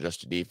 schools in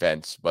adjusted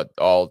defense, but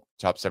all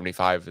top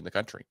 75 in the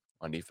country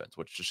on defense,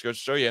 which just goes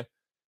to show you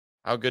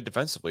how good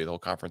defensively the whole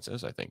conference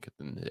is, I think, at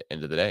the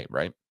end of the day,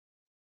 right?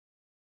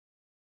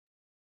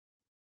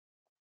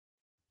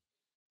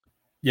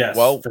 Yes,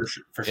 well, for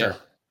sure.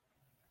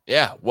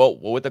 Yeah. Well,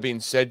 with that being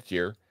said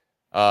here,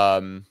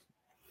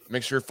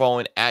 make sure you're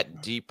following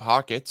at Deep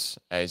Pockets.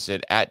 Is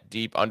it at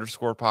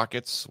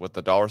Deep_Pockets with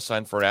the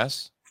 $ for an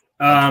S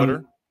on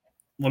Twitter?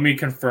 Let me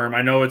confirm.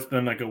 I know it's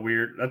been like a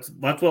weird. That's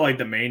what like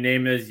the main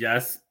name is.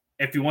 Yes.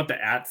 If you want the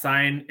 @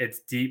 sign, it's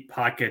Deep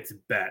Pockets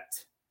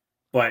Bet.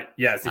 But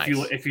yes, nice.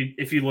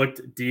 if you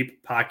looked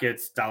Deep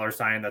Pockets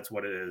 $, that's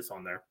what it is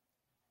on there.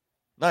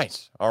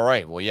 Nice. All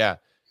right. Well, yeah.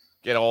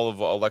 Get all of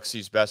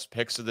Alexi's best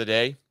picks of the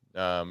day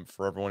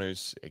for everyone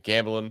who's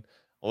gambling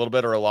a little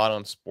bit or a lot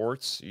on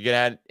sports. You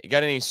got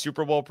any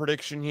Super Bowl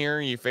prediction here?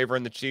 Are you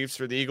favoring the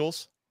Chiefs or the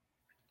Eagles?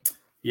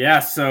 Yeah,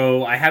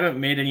 so I haven't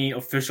made any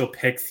official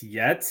picks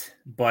yet,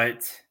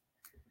 but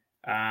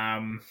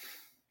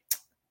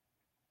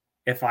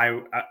if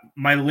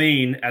my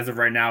lean as of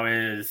right now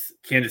is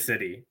Kansas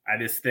City. I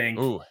just think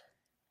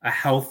a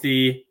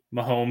healthy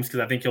Mahomes,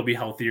 because I think he'll be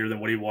healthier than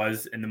what he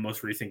was in the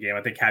most recent game.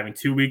 I think having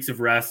 2 weeks of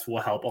rest will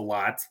help a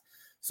lot.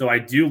 So I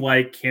do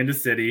like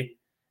Kansas City,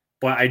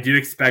 but I do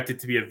expect it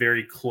to be a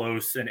very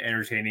close and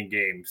entertaining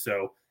game.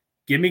 So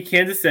give me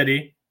Kansas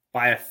City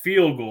by a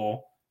field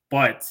goal,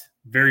 but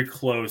very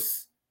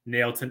close,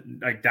 nailed to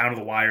like down to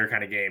the wire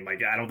kind of game.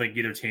 Like I don't think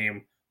either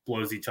team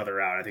blows each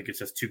other out. I think it's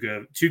just too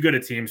good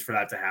at teams for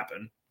that to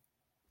happen.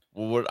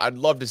 Well, I'd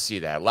love to see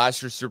that.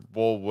 Last year's Super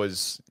Bowl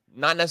was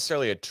not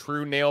necessarily a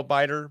true nail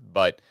biter,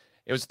 but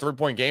it was a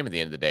 3-point game at the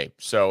end of the day.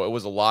 So it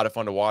was a lot of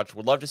fun to watch.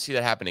 Would love to see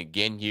that happen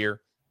again here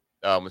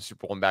with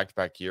Super Bowl in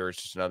back-to-back year.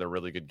 It's just another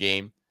really good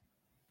game.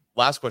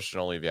 Last question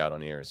I'll leave you out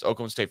on here is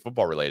Oklahoma State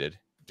football related.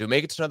 Do we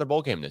make it to another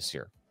bowl game this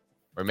year?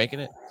 We're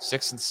making it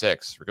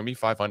 6-6. We're going to be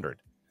 500.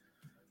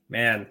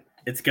 Man,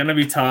 it's going to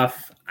be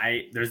tough.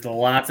 There's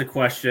lots of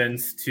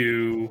questions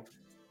to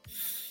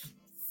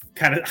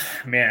kind of,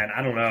 man,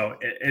 I don't know.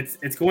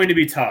 It's going to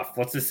be tough.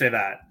 Let's just say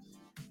that.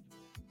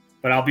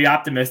 But I'll be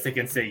optimistic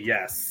and say,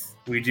 yes,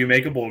 we do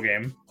make a bowl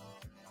game.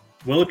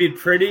 Will it be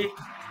pretty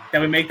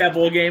that we make that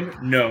bowl game?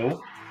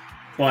 No.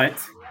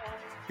 But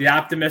the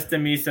optimist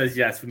in me says,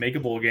 yes, we make a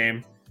bowl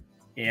game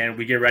and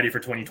we get ready for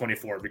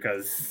 2024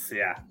 because,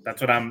 yeah, that's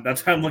what I'm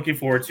looking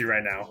forward to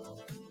right now.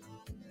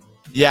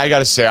 Yeah, I got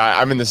to say,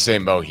 I'm in the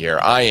same boat here.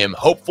 I am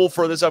hopeful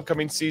for this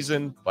upcoming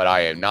season, but I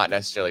am not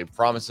necessarily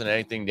promising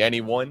anything to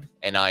anyone.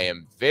 And I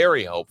am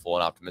very hopeful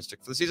and optimistic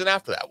for the season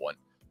after that one,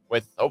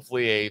 with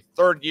hopefully a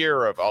third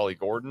year of Ollie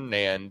Gordon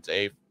and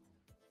a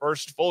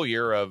first full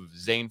year of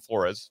Zane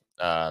Flores,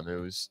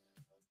 who's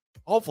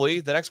hopefully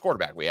the next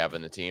quarterback we have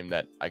in the team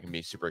that I can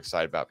be super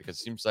excited about because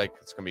it seems like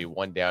it's going to be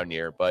one down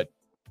year. But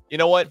you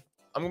know what?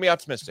 I'm going to be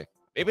optimistic.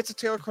 Maybe it's a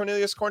Taylor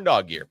Cornelius corn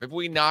dog year. Maybe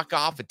we knock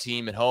off a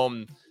team at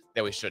home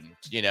that we shouldn't,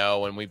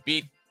 when we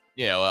beat,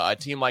 a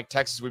team like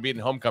Texas, we beat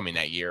in homecoming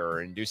that year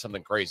and do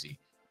something crazy.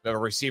 We have a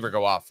receiver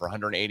go off for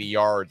 180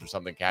 yards or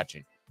something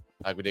catching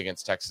like we did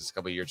against Texas a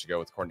couple of years ago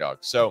with corn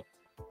dogs. So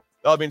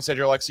that being said,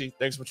 Alexi,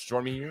 thanks so much for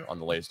joining me here on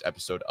the latest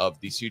episode of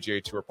the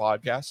CGA Tour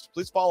podcast.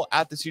 Please follow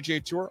at the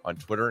CGA Tour on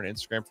Twitter and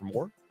Instagram for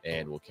more,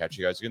 and we'll catch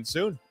you guys again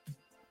soon.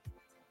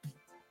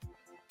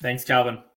 Thanks, Calvin.